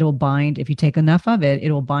binder. It'll bind, if you take enough of it,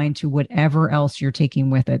 it'll bind to whatever else you're taking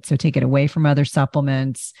with it. So take it away from other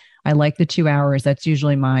supplements. I like the 2 hours. That's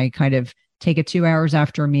usually my kind of take it 2 hours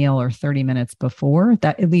after a meal or 30 minutes before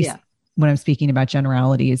that, at least when I'm speaking about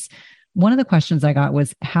generalities. One of the questions I got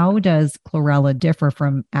was, how does chlorella differ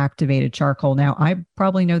from activated charcoal? Now, I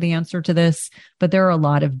probably know the answer to this, but there are a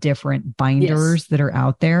lot of different binders that are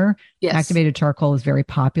out there. Yes. Activated charcoal is very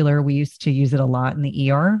popular. We used to use it a lot in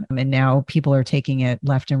the ER, and now people are taking it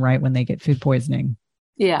left and right when they get food poisoning.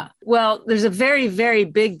 Yeah. Well, there's a very, very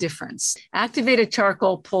big difference. Activated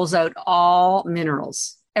charcoal pulls out all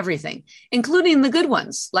minerals, everything, including the good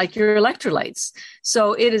ones, like your electrolytes.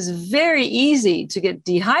 So it is very easy to get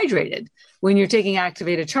dehydrated when you're taking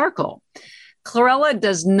activated charcoal. Chlorella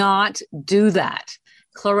does not do that.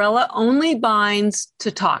 Chlorella only binds to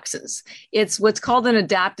toxins. It's what's called an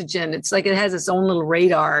adaptogen. It's like it has its own little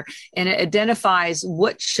radar and it identifies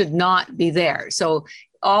what should not be there. So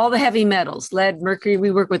all the heavy metals, lead, mercury,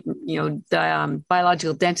 we work with,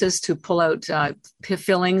 biological dentists who pull out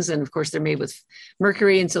fillings. And of course, they're made with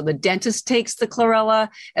mercury. And so the dentist takes the chlorella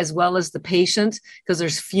as well as the patient because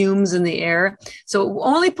there's fumes in the air. So it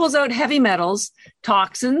only pulls out heavy metals,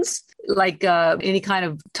 toxins, like any kind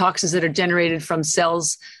of toxins that are generated from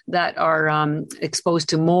cells that are exposed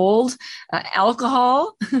to mold,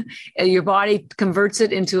 alcohol. Your body converts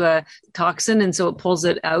it into a toxin, and so it pulls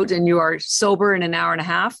it out, and you are sober in an hour and a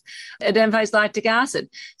half. It identifies lactic acid.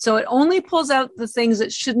 So it only pulls out the things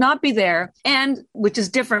that should not be there, and which is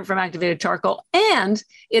different from activated charcoal, and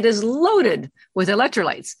it is loaded with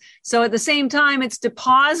electrolytes. So at the same time, it's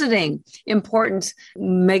depositing important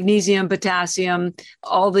magnesium, potassium,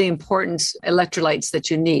 all the important electrolytes that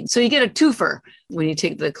you need. So you get a twofer when you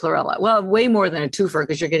take the chlorella. Well, way more than a twofer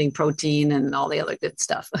because you're getting protein and all the other good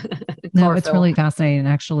stuff. No, it's really fascinating.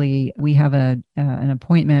 Actually, we have an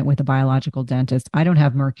appointment with a biological dentist. I don't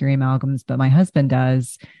have mercury amalgams, but my husband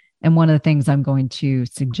does. And one of the things I'm going to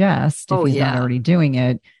suggest, if he's not already doing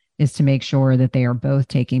it, is to make sure that they are both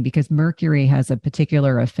taking, because mercury has a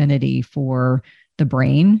particular affinity for the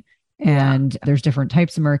brain. And there's different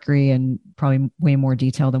types of mercury and probably way more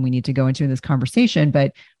detail than we need to go into in this conversation.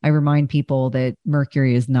 But I remind people that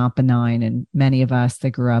mercury is not benign. And many of us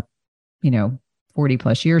that grew up, 40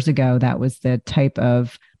 plus years ago, that was the type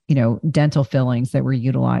of, dental fillings that were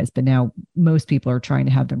utilized. But now most people are trying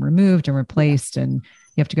to have them removed and replaced. And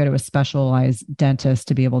you have to go to a specialized dentist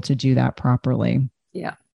to be able to do that properly.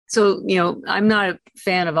 Yeah. So, I'm not a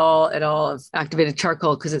fan at all of activated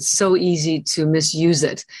charcoal because it's so easy to misuse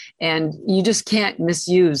it. And you just can't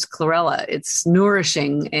misuse chlorella. It's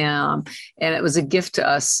nourishing and it was a gift to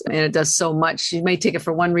us and it does so much. You may take it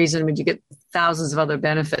for one reason, but you get thousands of other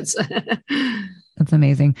benefits. That's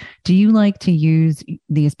amazing. Do you like to use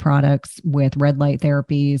these products with red light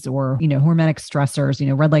therapies or, hormetic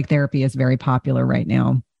stressors? Red light therapy is very popular right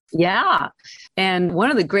now. Yeah. And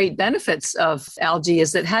one of the great benefits of algae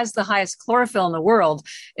is that it has the highest chlorophyll in the world.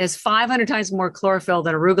 It's 500 times more chlorophyll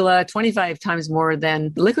than arugula, 25 times more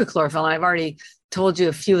than liquid chlorophyll. And I've already told you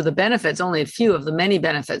a few of the benefits, only a few of the many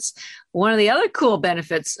benefits. One of the other cool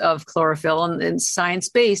benefits of chlorophyll and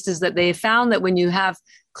science-based is that they found that when you have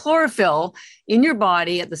chlorophyll in your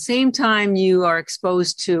body at the same time you are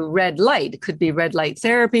exposed to red light, it could be red light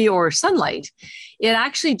therapy or sunlight, it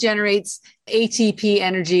actually generates ATP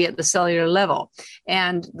energy at the cellular level.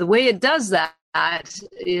 And the way it does that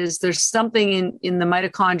is there's something in the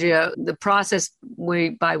mitochondria, the process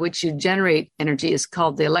by which you generate energy is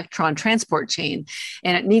called the electron transport chain.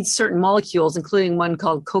 And it needs certain molecules, including one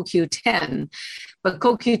called CoQ10. But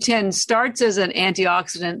CoQ10 starts as an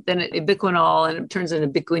antioxidant, then ubiquinol, and it turns into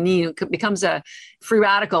ubiquinine. It becomes a free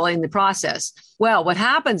radical in the process. Well, what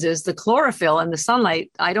happens is the chlorophyll and the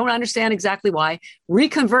sunlight, I don't understand exactly why,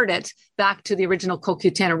 reconvert it back to the original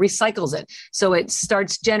CoQ10 and recycles it. So it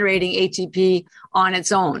starts generating ATP on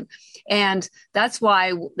its own. And that's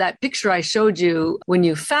why that picture I showed you, when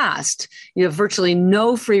you fast, you have virtually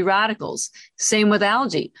no free radicals. Same with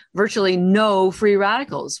algae, virtually no free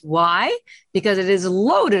radicals. Why? Because it is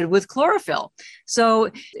loaded with chlorophyll. So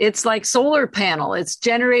it's like solar panel. It's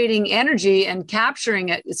generating energy and capturing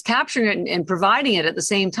it. It's capturing it and providing it at the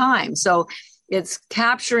same time. So it's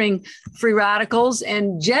capturing free radicals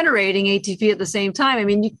and generating ATP at the same time. I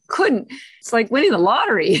mean, it's like winning the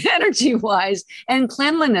lottery energy wise and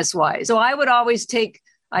cleanliness wise. So I would always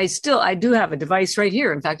I do have a device right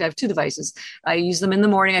here. In fact, I have two devices. I use them in the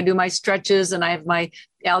morning. I do my stretches and I have my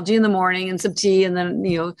algae in the morning and some tea and then,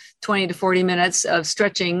 20 to 40 minutes of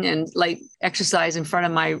stretching and light exercise in front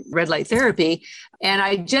of my red light therapy. And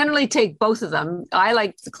I generally take both of them. I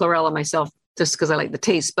like the chlorella myself just because I like the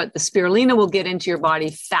taste, but the spirulina will get into your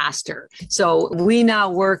body faster. So we now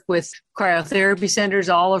work with cryotherapy centers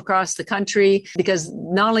all across the country because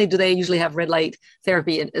not only do they usually have red light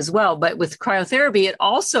therapy as well, but with cryotherapy, it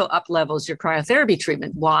also up levels your cryotherapy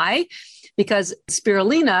treatment. Why? Because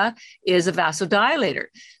spirulina is a vasodilator.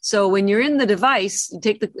 So when you're in the device, you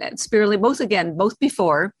take the spirulina, both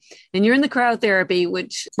before, and you're in the cryotherapy,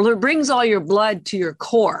 which brings all your blood to your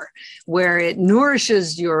core, where it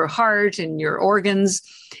nourishes your heart and your organs.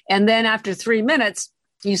 And then after 3 minutes,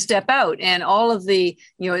 you step out and all of the,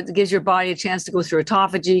 it gives your body a chance to go through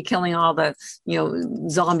autophagy, killing all the,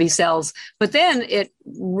 zombie cells. But then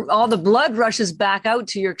all the blood rushes back out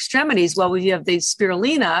to your extremities. Well, when you have the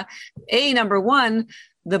spirulina, number one,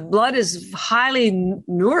 the blood is highly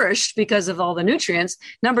nourished because of all the nutrients.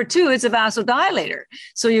 Number two, it's a vasodilator.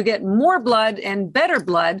 So you get more blood and better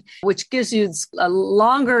blood, which gives you a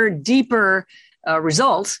longer, deeper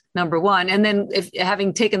result, number one. And then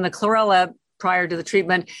having taken the chlorella prior to the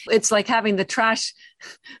treatment, it's like having the trash,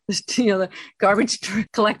 the garbage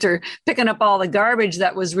collector picking up all the garbage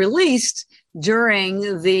that was released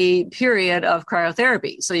during the period of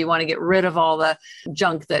cryotherapy. So you want to get rid of all the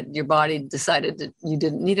junk that your body decided that you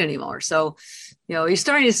didn't need anymore. So, you're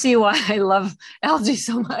starting to see why I love algae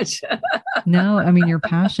so much. No, I mean, your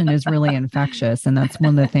passion is really infectious. And that's one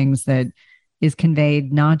of the things that is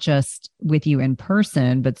conveyed not just with you in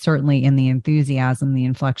person, but certainly in the enthusiasm, the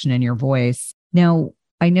inflection in your voice. Now,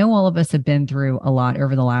 I know all of us have been through a lot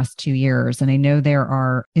over the last 2 years, and I know there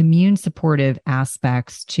are immune supportive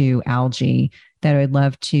aspects to algae that I'd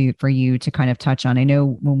love for you to kind of touch on. I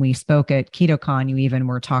know when we spoke at KetoCon, you even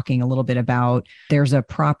were talking a little bit about there's a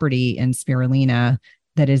property in spirulina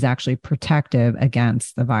that is actually protective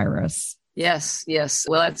against the virus. Yes.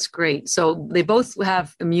 Well, that's great. So they both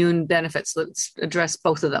have immune benefits. Let's address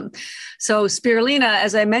both of them. So spirulina,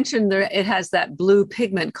 as I mentioned, it has that blue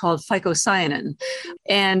pigment called phycocyanin,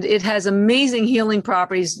 and it has amazing healing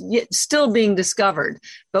properties yet still being discovered.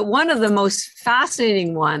 But one of the most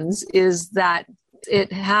fascinating ones is that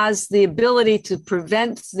It has the ability to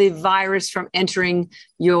prevent the virus from entering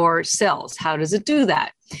your cells. How does it do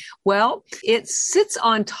that? Well, it sits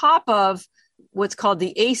on top of what's called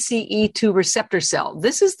the ACE2 receptor cell.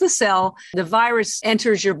 This is the cell the virus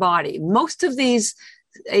enters your body. Most of these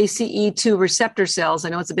ACE2 receptor cells, I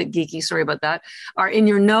know it's a bit geeky, sorry about that, are in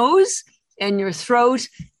your nose and your throat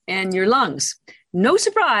and your lungs. No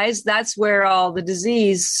surprise, that's where all the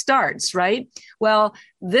disease starts, right? Well,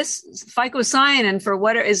 this phycocyanin for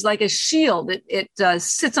what is like a shield. It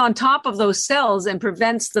sits on top of those cells and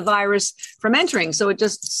prevents the virus from entering. So it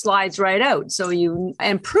just slides right out.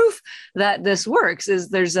 And proof that this works is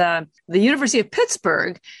the University of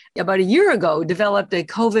Pittsburgh about a year ago developed a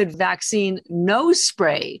COVID vaccine nose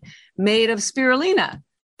spray made of spirulina.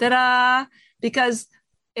 Ta-da! Because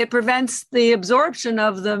it prevents the absorption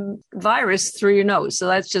of the virus through your nose. So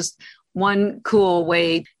that's just one cool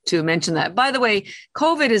way to mention that. By the way,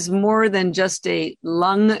 COVID is more than just a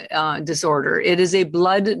lung disorder. It is a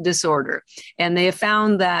blood disorder. And they have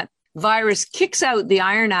found that virus kicks out the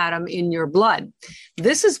iron atom in your blood.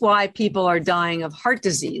 This is why people are dying of heart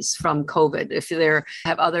disease from COVID if they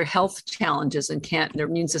have other health challenges and their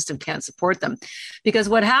immune system can't support them. Because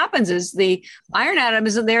what happens is the iron atom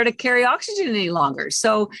isn't there to carry oxygen any longer.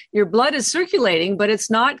 So your blood is circulating, but it's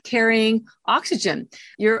not carrying oxygen.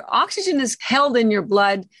 Your oxygen is held in your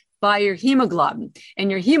blood by your hemoglobin, and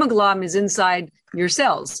your hemoglobin is inside your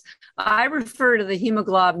cells. I refer to the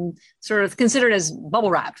hemoglobin sort of considered as bubble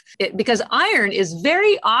wrap because iron is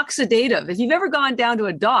very oxidative. If you've ever gone down to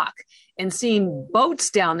a dock and seen boats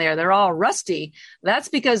down there, they're all rusty. That's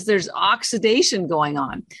because there's oxidation going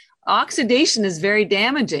on. Oxidation is very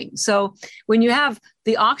damaging. So when you have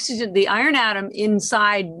the oxygen, the iron atom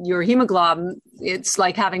inside your hemoglobin, it's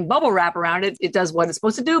like having bubble wrap around it. It does what it's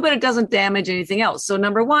supposed to do, but it doesn't damage anything else. So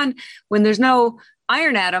number one, when there's no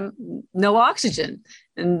iron atom, no oxygen.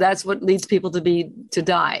 And that's what leads people to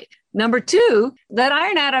die. Number two, that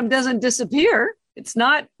iron atom doesn't disappear. It's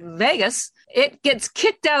not Vegas. It gets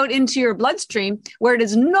kicked out into your bloodstream where it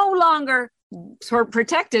is no longer sort of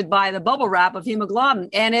protected by the bubble wrap of hemoglobin,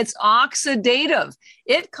 and it's oxidative.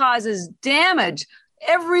 It causes damage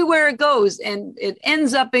everywhere it goes, and it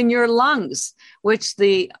ends up in your lungs, which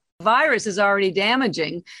the virus is already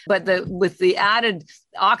damaging, but with the added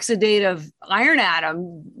oxidative iron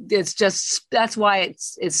atom, that's why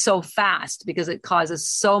it's so fast, because it causes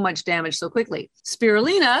so much damage so quickly.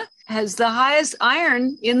 Spirulina has the highest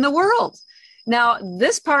iron in the world. Now,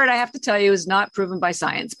 this part I have to tell you is not proven by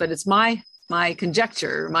science, but it's my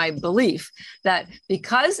conjecture, my belief that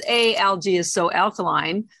because algae is so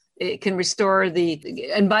alkaline, it can restore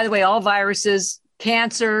and by the way, all viruses,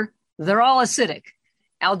 cancer, they're all acidic.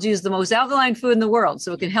 Algae is the most alkaline food in the world,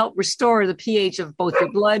 so it can help restore the pH of both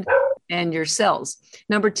your blood and your cells.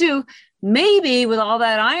 Number two, maybe with all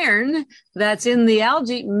that iron that's in the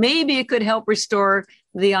algae, maybe it could help restore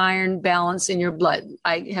the iron balance in your blood.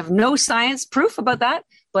 I have no science proof about that,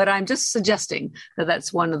 but I'm just suggesting that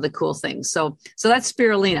that's one of the cool things. So that's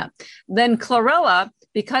spirulina. Then chlorella,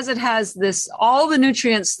 because it has all the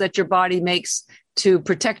nutrients that your body makes to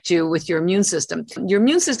protect you with your immune system. Your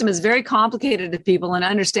immune system is very complicated to people, and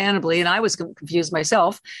understandably, and I was confused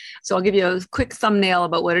myself. So I'll give you a quick thumbnail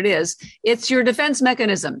about what it is. It's your defense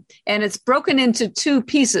mechanism, and it's broken into two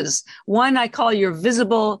pieces. One I call your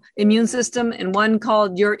visible immune system, and one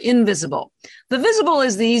called your invisible. The visible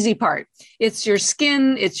is the easy part. It's your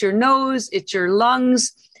skin, it's your nose, it's your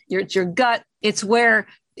lungs, it's your gut. It's where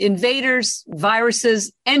invaders,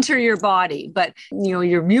 viruses enter your body, but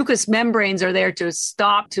your mucous membranes are there to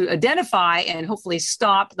identify and hopefully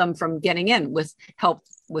stop them from getting in with help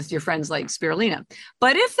with your friends like spirulina.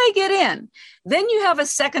 But if they get in, then you have a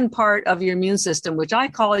second part of your immune system, which I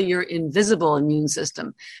call your invisible immune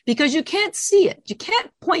system, because you can't see it. You can't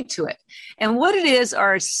point to it. And what it is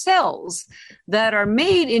are cells that are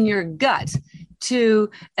made in your gut to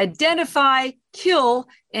identify, kill,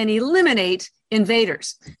 and eliminate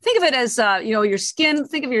invaders. Think of it as, your skin.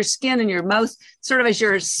 Think of your skin and your mouth sort of as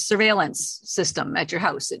your surveillance system at your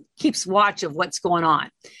house. It keeps watch of what's going on.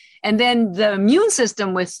 And then the immune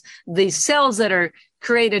system with the cells that are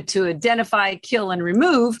created to identify, kill, and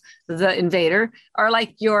remove the invader are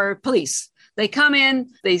like your police. They come in,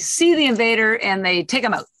 they see the invader, and they take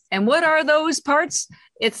them out. And what are those parts?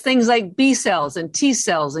 It's things like B cells and T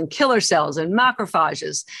cells and killer cells and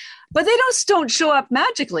macrophages. But they don't show up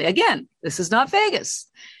magically. Again, this is not Vegas.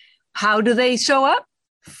 How do they show up?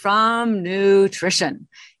 From nutrition.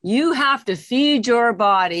 You have to feed your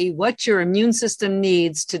body what your immune system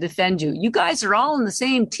needs to defend you. You guys are all on the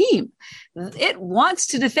same team. It wants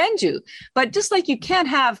to defend you. But just like you can't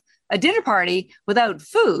have a dinner party without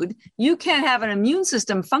food. You can't have an immune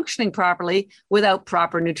system functioning properly without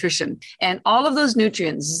proper nutrition. And all of those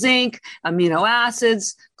nutrients, zinc, amino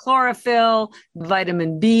acids, chlorophyll,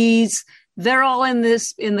 vitamin Bs, they're all in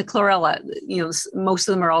the chlorella. Most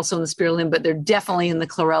of them are also in the spirulina, but they're definitely in the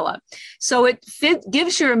chlorella. So it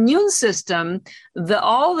gives your immune system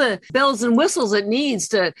all the bells and whistles it needs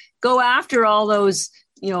to go after all those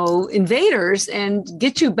invaders and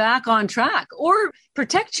get you back on track, or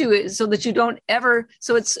protect you so that you don't ever,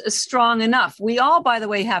 so it's strong enough. We all, by the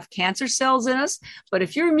way, have cancer cells in us, but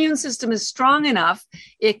if your immune system is strong enough,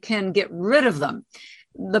 it can get rid of them.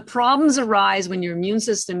 The problems arise when your immune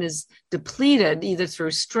system is depleted, either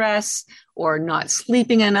through stress or not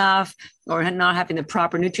sleeping enough or not having the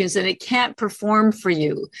proper nutrients, and it can't perform for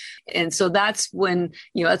you. And so that's when,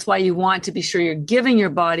 that's why you want to be sure you're giving your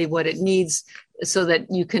body what it needs so that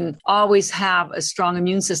you can always have a strong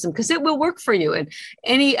immune system, because it will work for you. And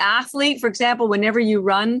any athlete, for example, whenever you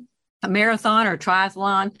run a marathon or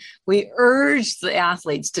triathlon, we urge the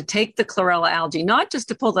athletes to take the chlorella algae, not just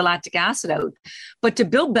to pull the lactic acid out, but to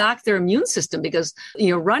build back their immune system, because,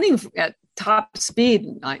 running at top speed,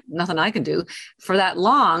 nothing I can do for that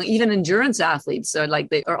long. Even endurance athletes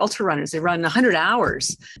are ultra runners. They run 100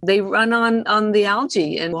 hours. They run on the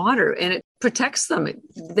algae and water, and it protects them.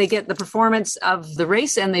 They get the performance of the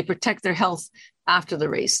race, and they protect their health after the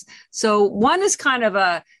race. So one is kind of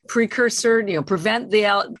a precursor, prevent the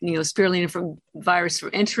spirulina virus from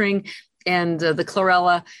entering. And the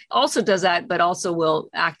chlorella also does that, but also will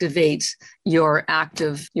activate your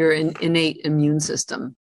innate immune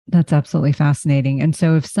system. That's absolutely fascinating. And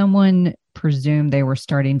so if someone presumed they were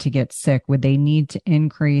starting to get sick, would they need to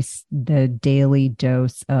increase the daily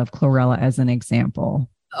dose of chlorella as an example?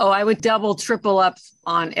 Oh, I would double, triple up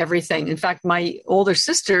on everything. In fact, my older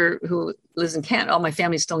sister, who lives in Canada, all my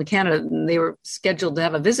family's still in Canada, and they were scheduled to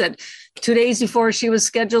have a visit. 2 days before she was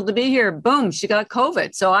scheduled to be here, boom, she got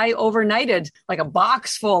COVID. So I overnighted like a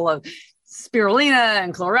box full of spirulina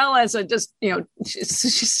and chlorella. So just,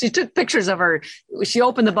 she took pictures of her. She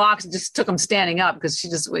opened the box and just took them standing up, because she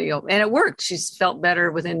just, and it worked. She felt better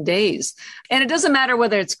within days. And it doesn't matter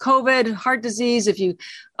whether it's COVID, heart disease, if you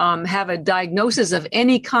have a diagnosis of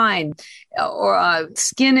any kind, or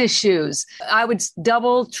skin issues, I would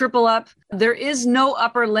double, triple up. There is no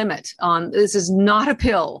upper limit on this. Is not a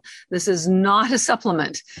pill. This is not a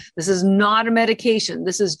supplement. This is not a medication.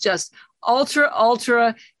 This is just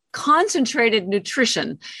ultra concentrated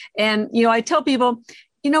nutrition. And, I tell people,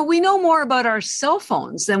 we know more about our cell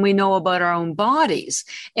phones than we know about our own bodies.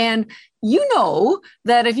 And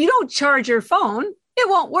that if you don't charge your phone, it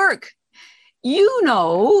won't work.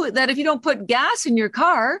 That if you don't put gas in your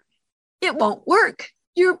car, it won't work.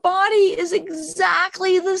 Your body is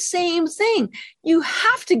exactly the same thing. You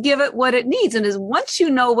have to give it what it needs. And once you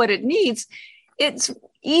know what it needs, it's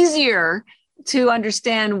easier to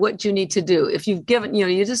understand what you need to do. If you've given,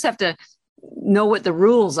 you just have to know what the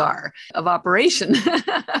rules are of operation.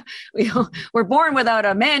 We're born without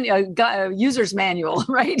a user's manual,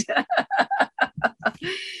 right?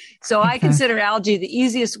 So I consider algae the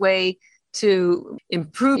easiest way to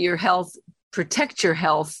improve your health, protect your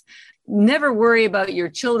health. Never worry about your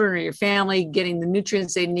children or your family getting the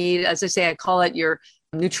nutrients they need. As I say, I call it your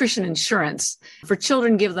nutrition insurance. For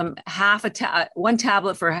children, give them one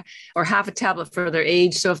tablet or half a tablet for their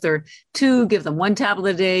age. So if they're 2, give them 1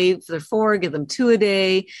 tablet a day. If they're 4, give them 2 a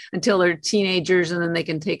day until they're teenagers, and then they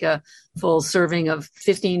can take a full serving of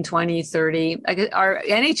 15, 20, 30. Our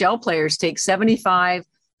NHL players take 75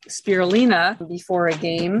 spirulina before a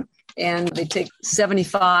game, and they take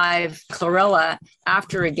 75 chlorella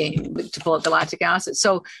after a game to pull out the lactic acid.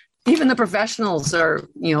 So even the professionals are,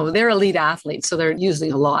 they're elite athletes, so they're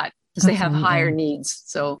using a lot because they have higher needs.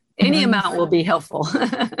 So any amount will be helpful.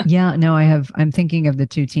 Yeah, no, I'm thinking of the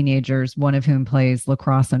 2 teenagers, one of whom plays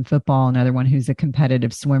lacrosse and football, another one who's a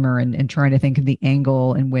competitive swimmer, and trying to think of the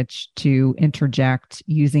angle in which to interject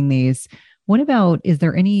using these. What about, is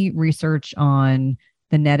there any research on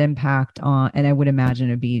the net impact on, and I would imagine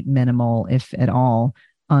it'd be minimal, if at all,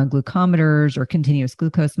 on glucometers or continuous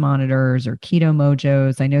glucose monitors or keto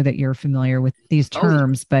mojos? I know that you're familiar with these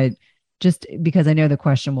terms, but just because I know the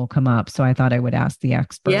question will come up, so I thought I would ask the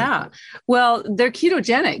expert. Yeah, well, they're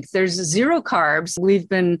ketogenic. There's 0 carbs. We've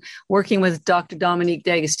been working with Dr. Dominique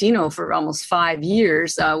D'Agostino for almost 5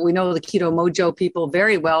 years. We know the Keto Mojo people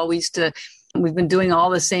very well. We've been doing all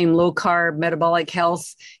the same low carb metabolic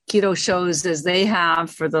health keto shows as they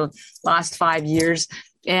have for the last 5 years.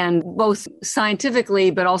 And both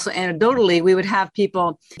scientifically, but also anecdotally, we would have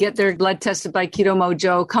people get their blood tested by Keto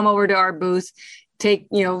Mojo, come over to our booth, take,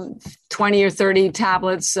 20 or 30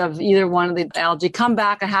 tablets of either one of the algae, come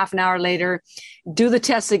back a half an hour later, do the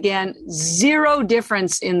tests again, zero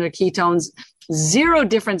difference in the ketones, zero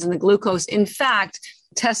difference in the glucose. In fact,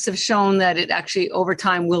 tests have shown that it actually over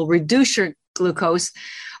time will reduce your glucose,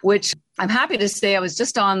 which I'm happy to say I was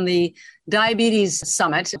just on the diabetes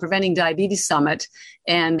summit, Preventing Diabetes Summit,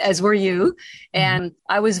 and as were you. And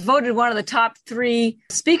I was voted one of the top 3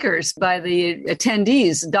 speakers by the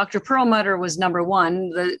attendees. Dr. Perlmutter was number 1.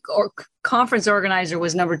 The conference organizer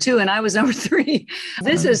was number 2, and I was number 3.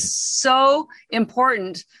 This is so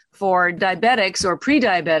important for diabetics or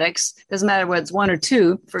pre-diabetics. Doesn't matter whether it's 1 or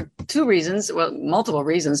 2, for 2 reasons, well, multiple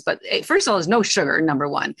reasons. But first of all, there's no sugar, number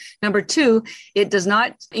 1. Number 2, it does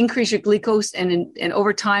not increase your glucose and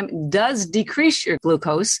over time does decrease your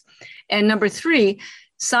glucose. And number 3,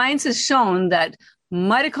 science has shown that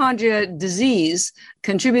mitochondria disease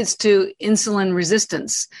contributes to insulin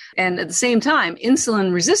resistance. And at the same time,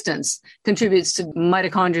 insulin resistance contributes to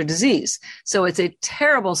mitochondria disease. So it's a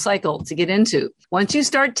terrible cycle to get into. Once you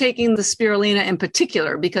start taking the spirulina in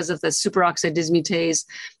particular, because of the superoxide dismutase,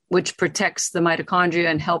 which protects the mitochondria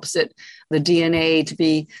and helps the DNA to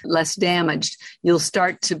be less damaged, you'll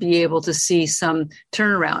start to be able to see some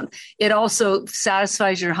turnaround. It also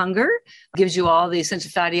satisfies your hunger, gives you all the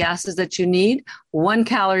essential fatty acids that you need, 1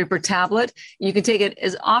 calorie per tablet. You can take it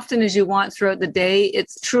as often as you want throughout the day.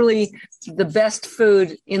 It's truly the best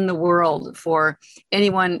food in the world for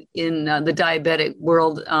anyone in the diabetic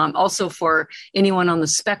world. Also for anyone on the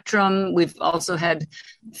spectrum. We've also had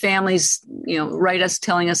families, write us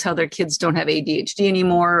telling us how their kids don't have ADHD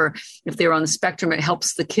anymore, or if they're on the spectrum, it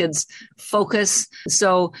helps the kids focus.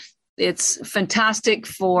 So it's fantastic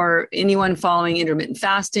for anyone following intermittent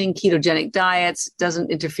fasting, ketogenic diets, doesn't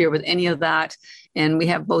interfere with any of that. And we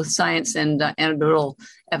have both science and anecdotal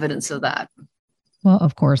evidence of that. Well,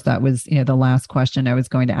 of course, that was, the last question I was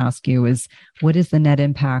going to ask you is, what is the net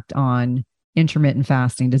impact on intermittent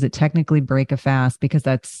fasting? Does it technically break a fast? Because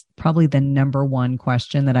that's probably the number 1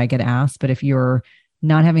 question that I get asked. But if you're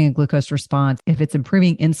not having a glucose response, if it's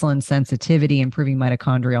improving insulin sensitivity, improving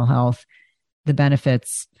mitochondrial health, the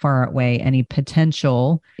benefits far outweigh any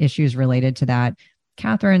potential issues related to that.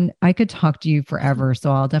 Catherine, I could talk to you forever,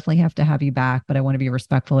 so I'll definitely have to have you back, but I want to be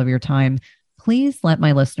respectful of your time. Please let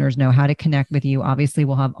my listeners know how to connect with you. Obviously,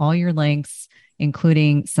 we'll have all your links,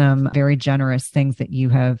 including some very generous things that you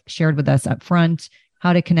have shared with us up front,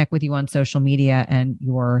 how to connect with you on social media and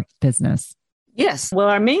your business. Yes. Well,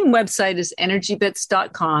 our main website is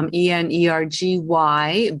energybits.com,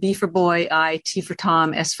 ENERGY, B for boy, I, T for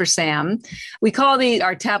Tom, S for Sam. We call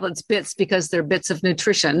our tablets bits because they're bits of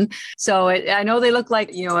nutrition. So I know they look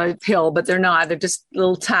like, a pill, but they're not. They're just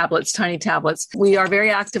little tablets, tiny tablets. We are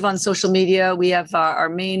very active on social media. We have our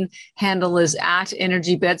main handle is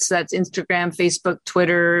 @EnergyBits. That's Instagram, Facebook,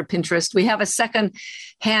 Twitter, Pinterest. We have a second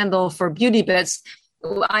handle for Beauty Bits.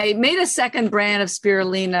 I made a second brand of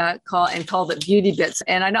spirulina called it Beauty Bits.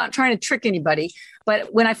 And I'm not trying to trick anybody,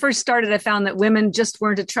 but when I first started, I found that women just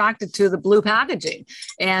weren't attracted to the blue packaging.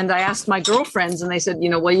 And I asked my girlfriends and they said,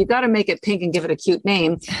 well, you got to make it pink and give it a cute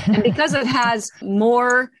name. And because it has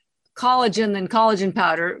more collagen than collagen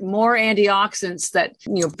powder, more antioxidants that,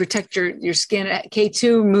 protect your skin.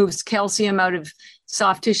 K2 removes calcium out of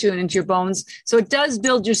soft tissue and into your bones. So it does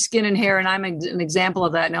build your skin and hair. And I'm an example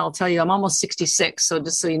of that. And I'll tell you, I'm almost 66. So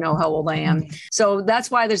just so you know how old I am. So that's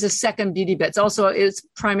why there's a second Beauty Bits. Also, it's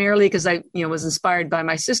primarily because I, was inspired by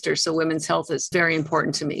my sister. So women's health is very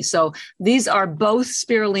important to me. So these are both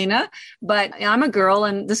spirulina, but I'm a girl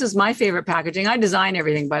and this is my favorite packaging. I design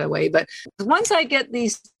everything, by the way. But once I get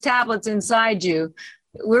these tablets inside you,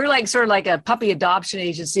 we're sort of like a puppy adoption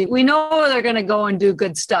agency. We know they're going to go and do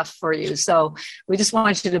good stuff for you. So we just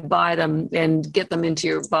want you to buy them and get them into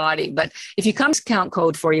your body. But if you come, discount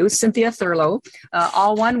code for you, Cynthia Thurlow,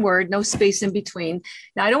 all one word, no space in between.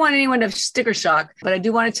 Now, I don't want anyone to have sticker shock, but I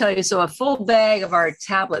do want to tell you, so a full bag of our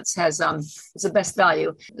tablets has, it's the best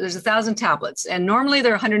value. There's 1,000 tablets and normally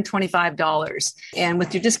they're $125. And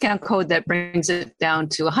with your discount code, that brings it down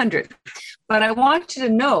to $100. But I want you to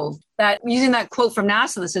know that using that quote from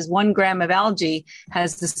NASA that says 1 gram of algae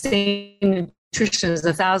has the same nutrition as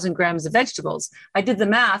 1,000 grams of vegetables. I did the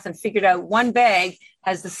math and figured out one bag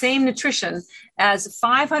has the same nutrition as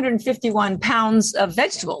 551 pounds of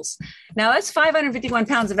vegetables. Now, that's 551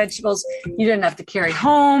 pounds of vegetables you didn't have to carry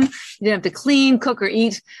home, you didn't have to clean, cook, or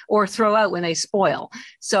eat, or throw out when they spoil.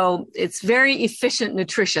 So it's very efficient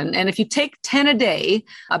nutrition. And if you take 10 a day,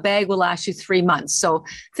 a bag will last you 3 months. So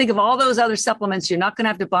think of all those other supplements you're not going to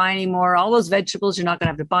have to buy anymore. All those vegetables you're not going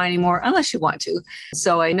to have to buy anymore unless you want to.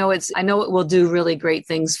 So I know it will do really great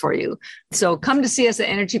things for you. So come to see us at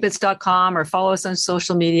energybits.com or follow us on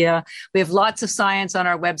social media. We have lots of science on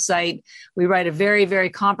our website. We write a very, very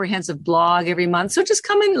comprehensive blog every month. So just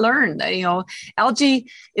come and learn. Algae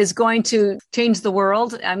is going to change the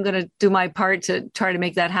world. I'm going to do my part to try to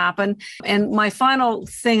make that happen. And my final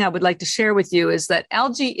thing I would like to share with you is that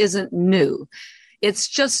algae isn't new. It's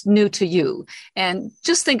just new to you. And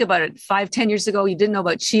just think about it. 5-10 years ago, you didn't know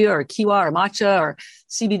about chia or kiwa or matcha or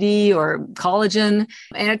CBD or collagen.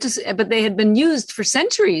 But they had been used for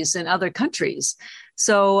centuries in other countries.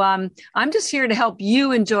 So I'm just here to help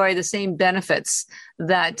you enjoy the same benefits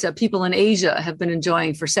that people in Asia have been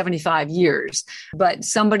enjoying for 75 years. But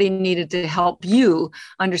somebody needed to help you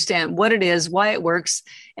understand what it is, why it works,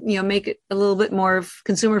 and, make it a little bit more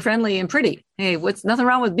consumer friendly and pretty. Hey, nothing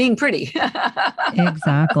wrong with being pretty.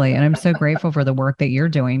 Exactly. And I'm so grateful for the work that you're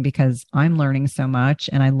doing because I'm learning so much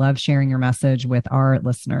and I love sharing your message with our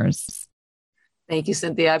listeners. Thank you,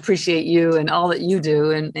 Cynthia. I appreciate you and all that you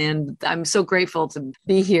do. And I'm so grateful to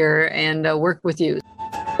be here and work with you.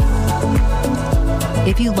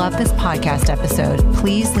 If you love this podcast episode,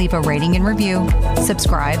 please leave a rating and review,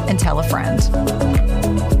 subscribe, and tell a friend.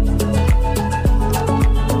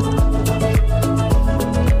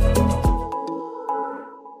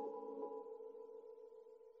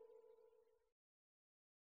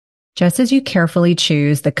 Just as you carefully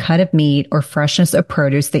choose the cut of meat or freshness of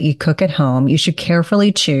produce that you cook at home, you should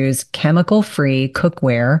carefully choose chemical-free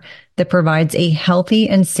cookware that provides a healthy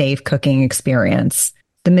and safe cooking experience.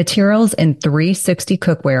 The materials in 360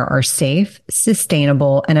 Cookware are safe,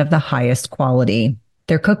 sustainable, and of the highest quality.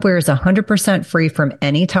 Their cookware is 100% free from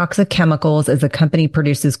any toxic chemicals as the company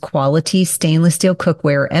produces quality stainless steel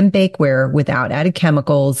cookware and bakeware without added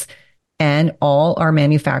chemicals, and all are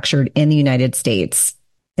manufactured in the United States.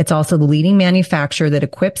 It's also the leading manufacturer that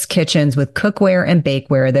equips kitchens with cookware and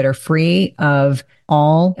bakeware that are free of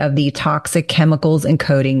all of the toxic chemicals and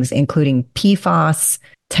coatings, including PFAS,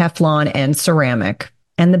 Teflon, and ceramic.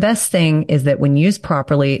 And the best thing is that when used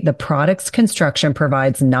properly, the product's construction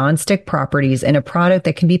provides nonstick properties in a product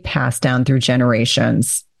that can be passed down through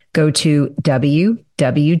generations. Go to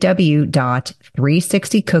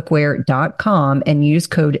www.360cookware.com and use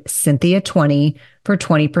code Cynthia20 for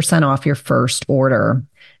 20% off your first order.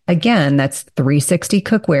 Again, that's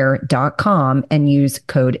 360cookware.com and use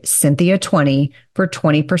code Cynthia20 for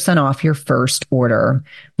 20% off your first order.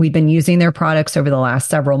 We've been using their products over the last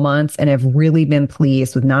several months and have really been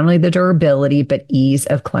pleased with not only the durability, but ease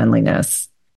of cleanliness.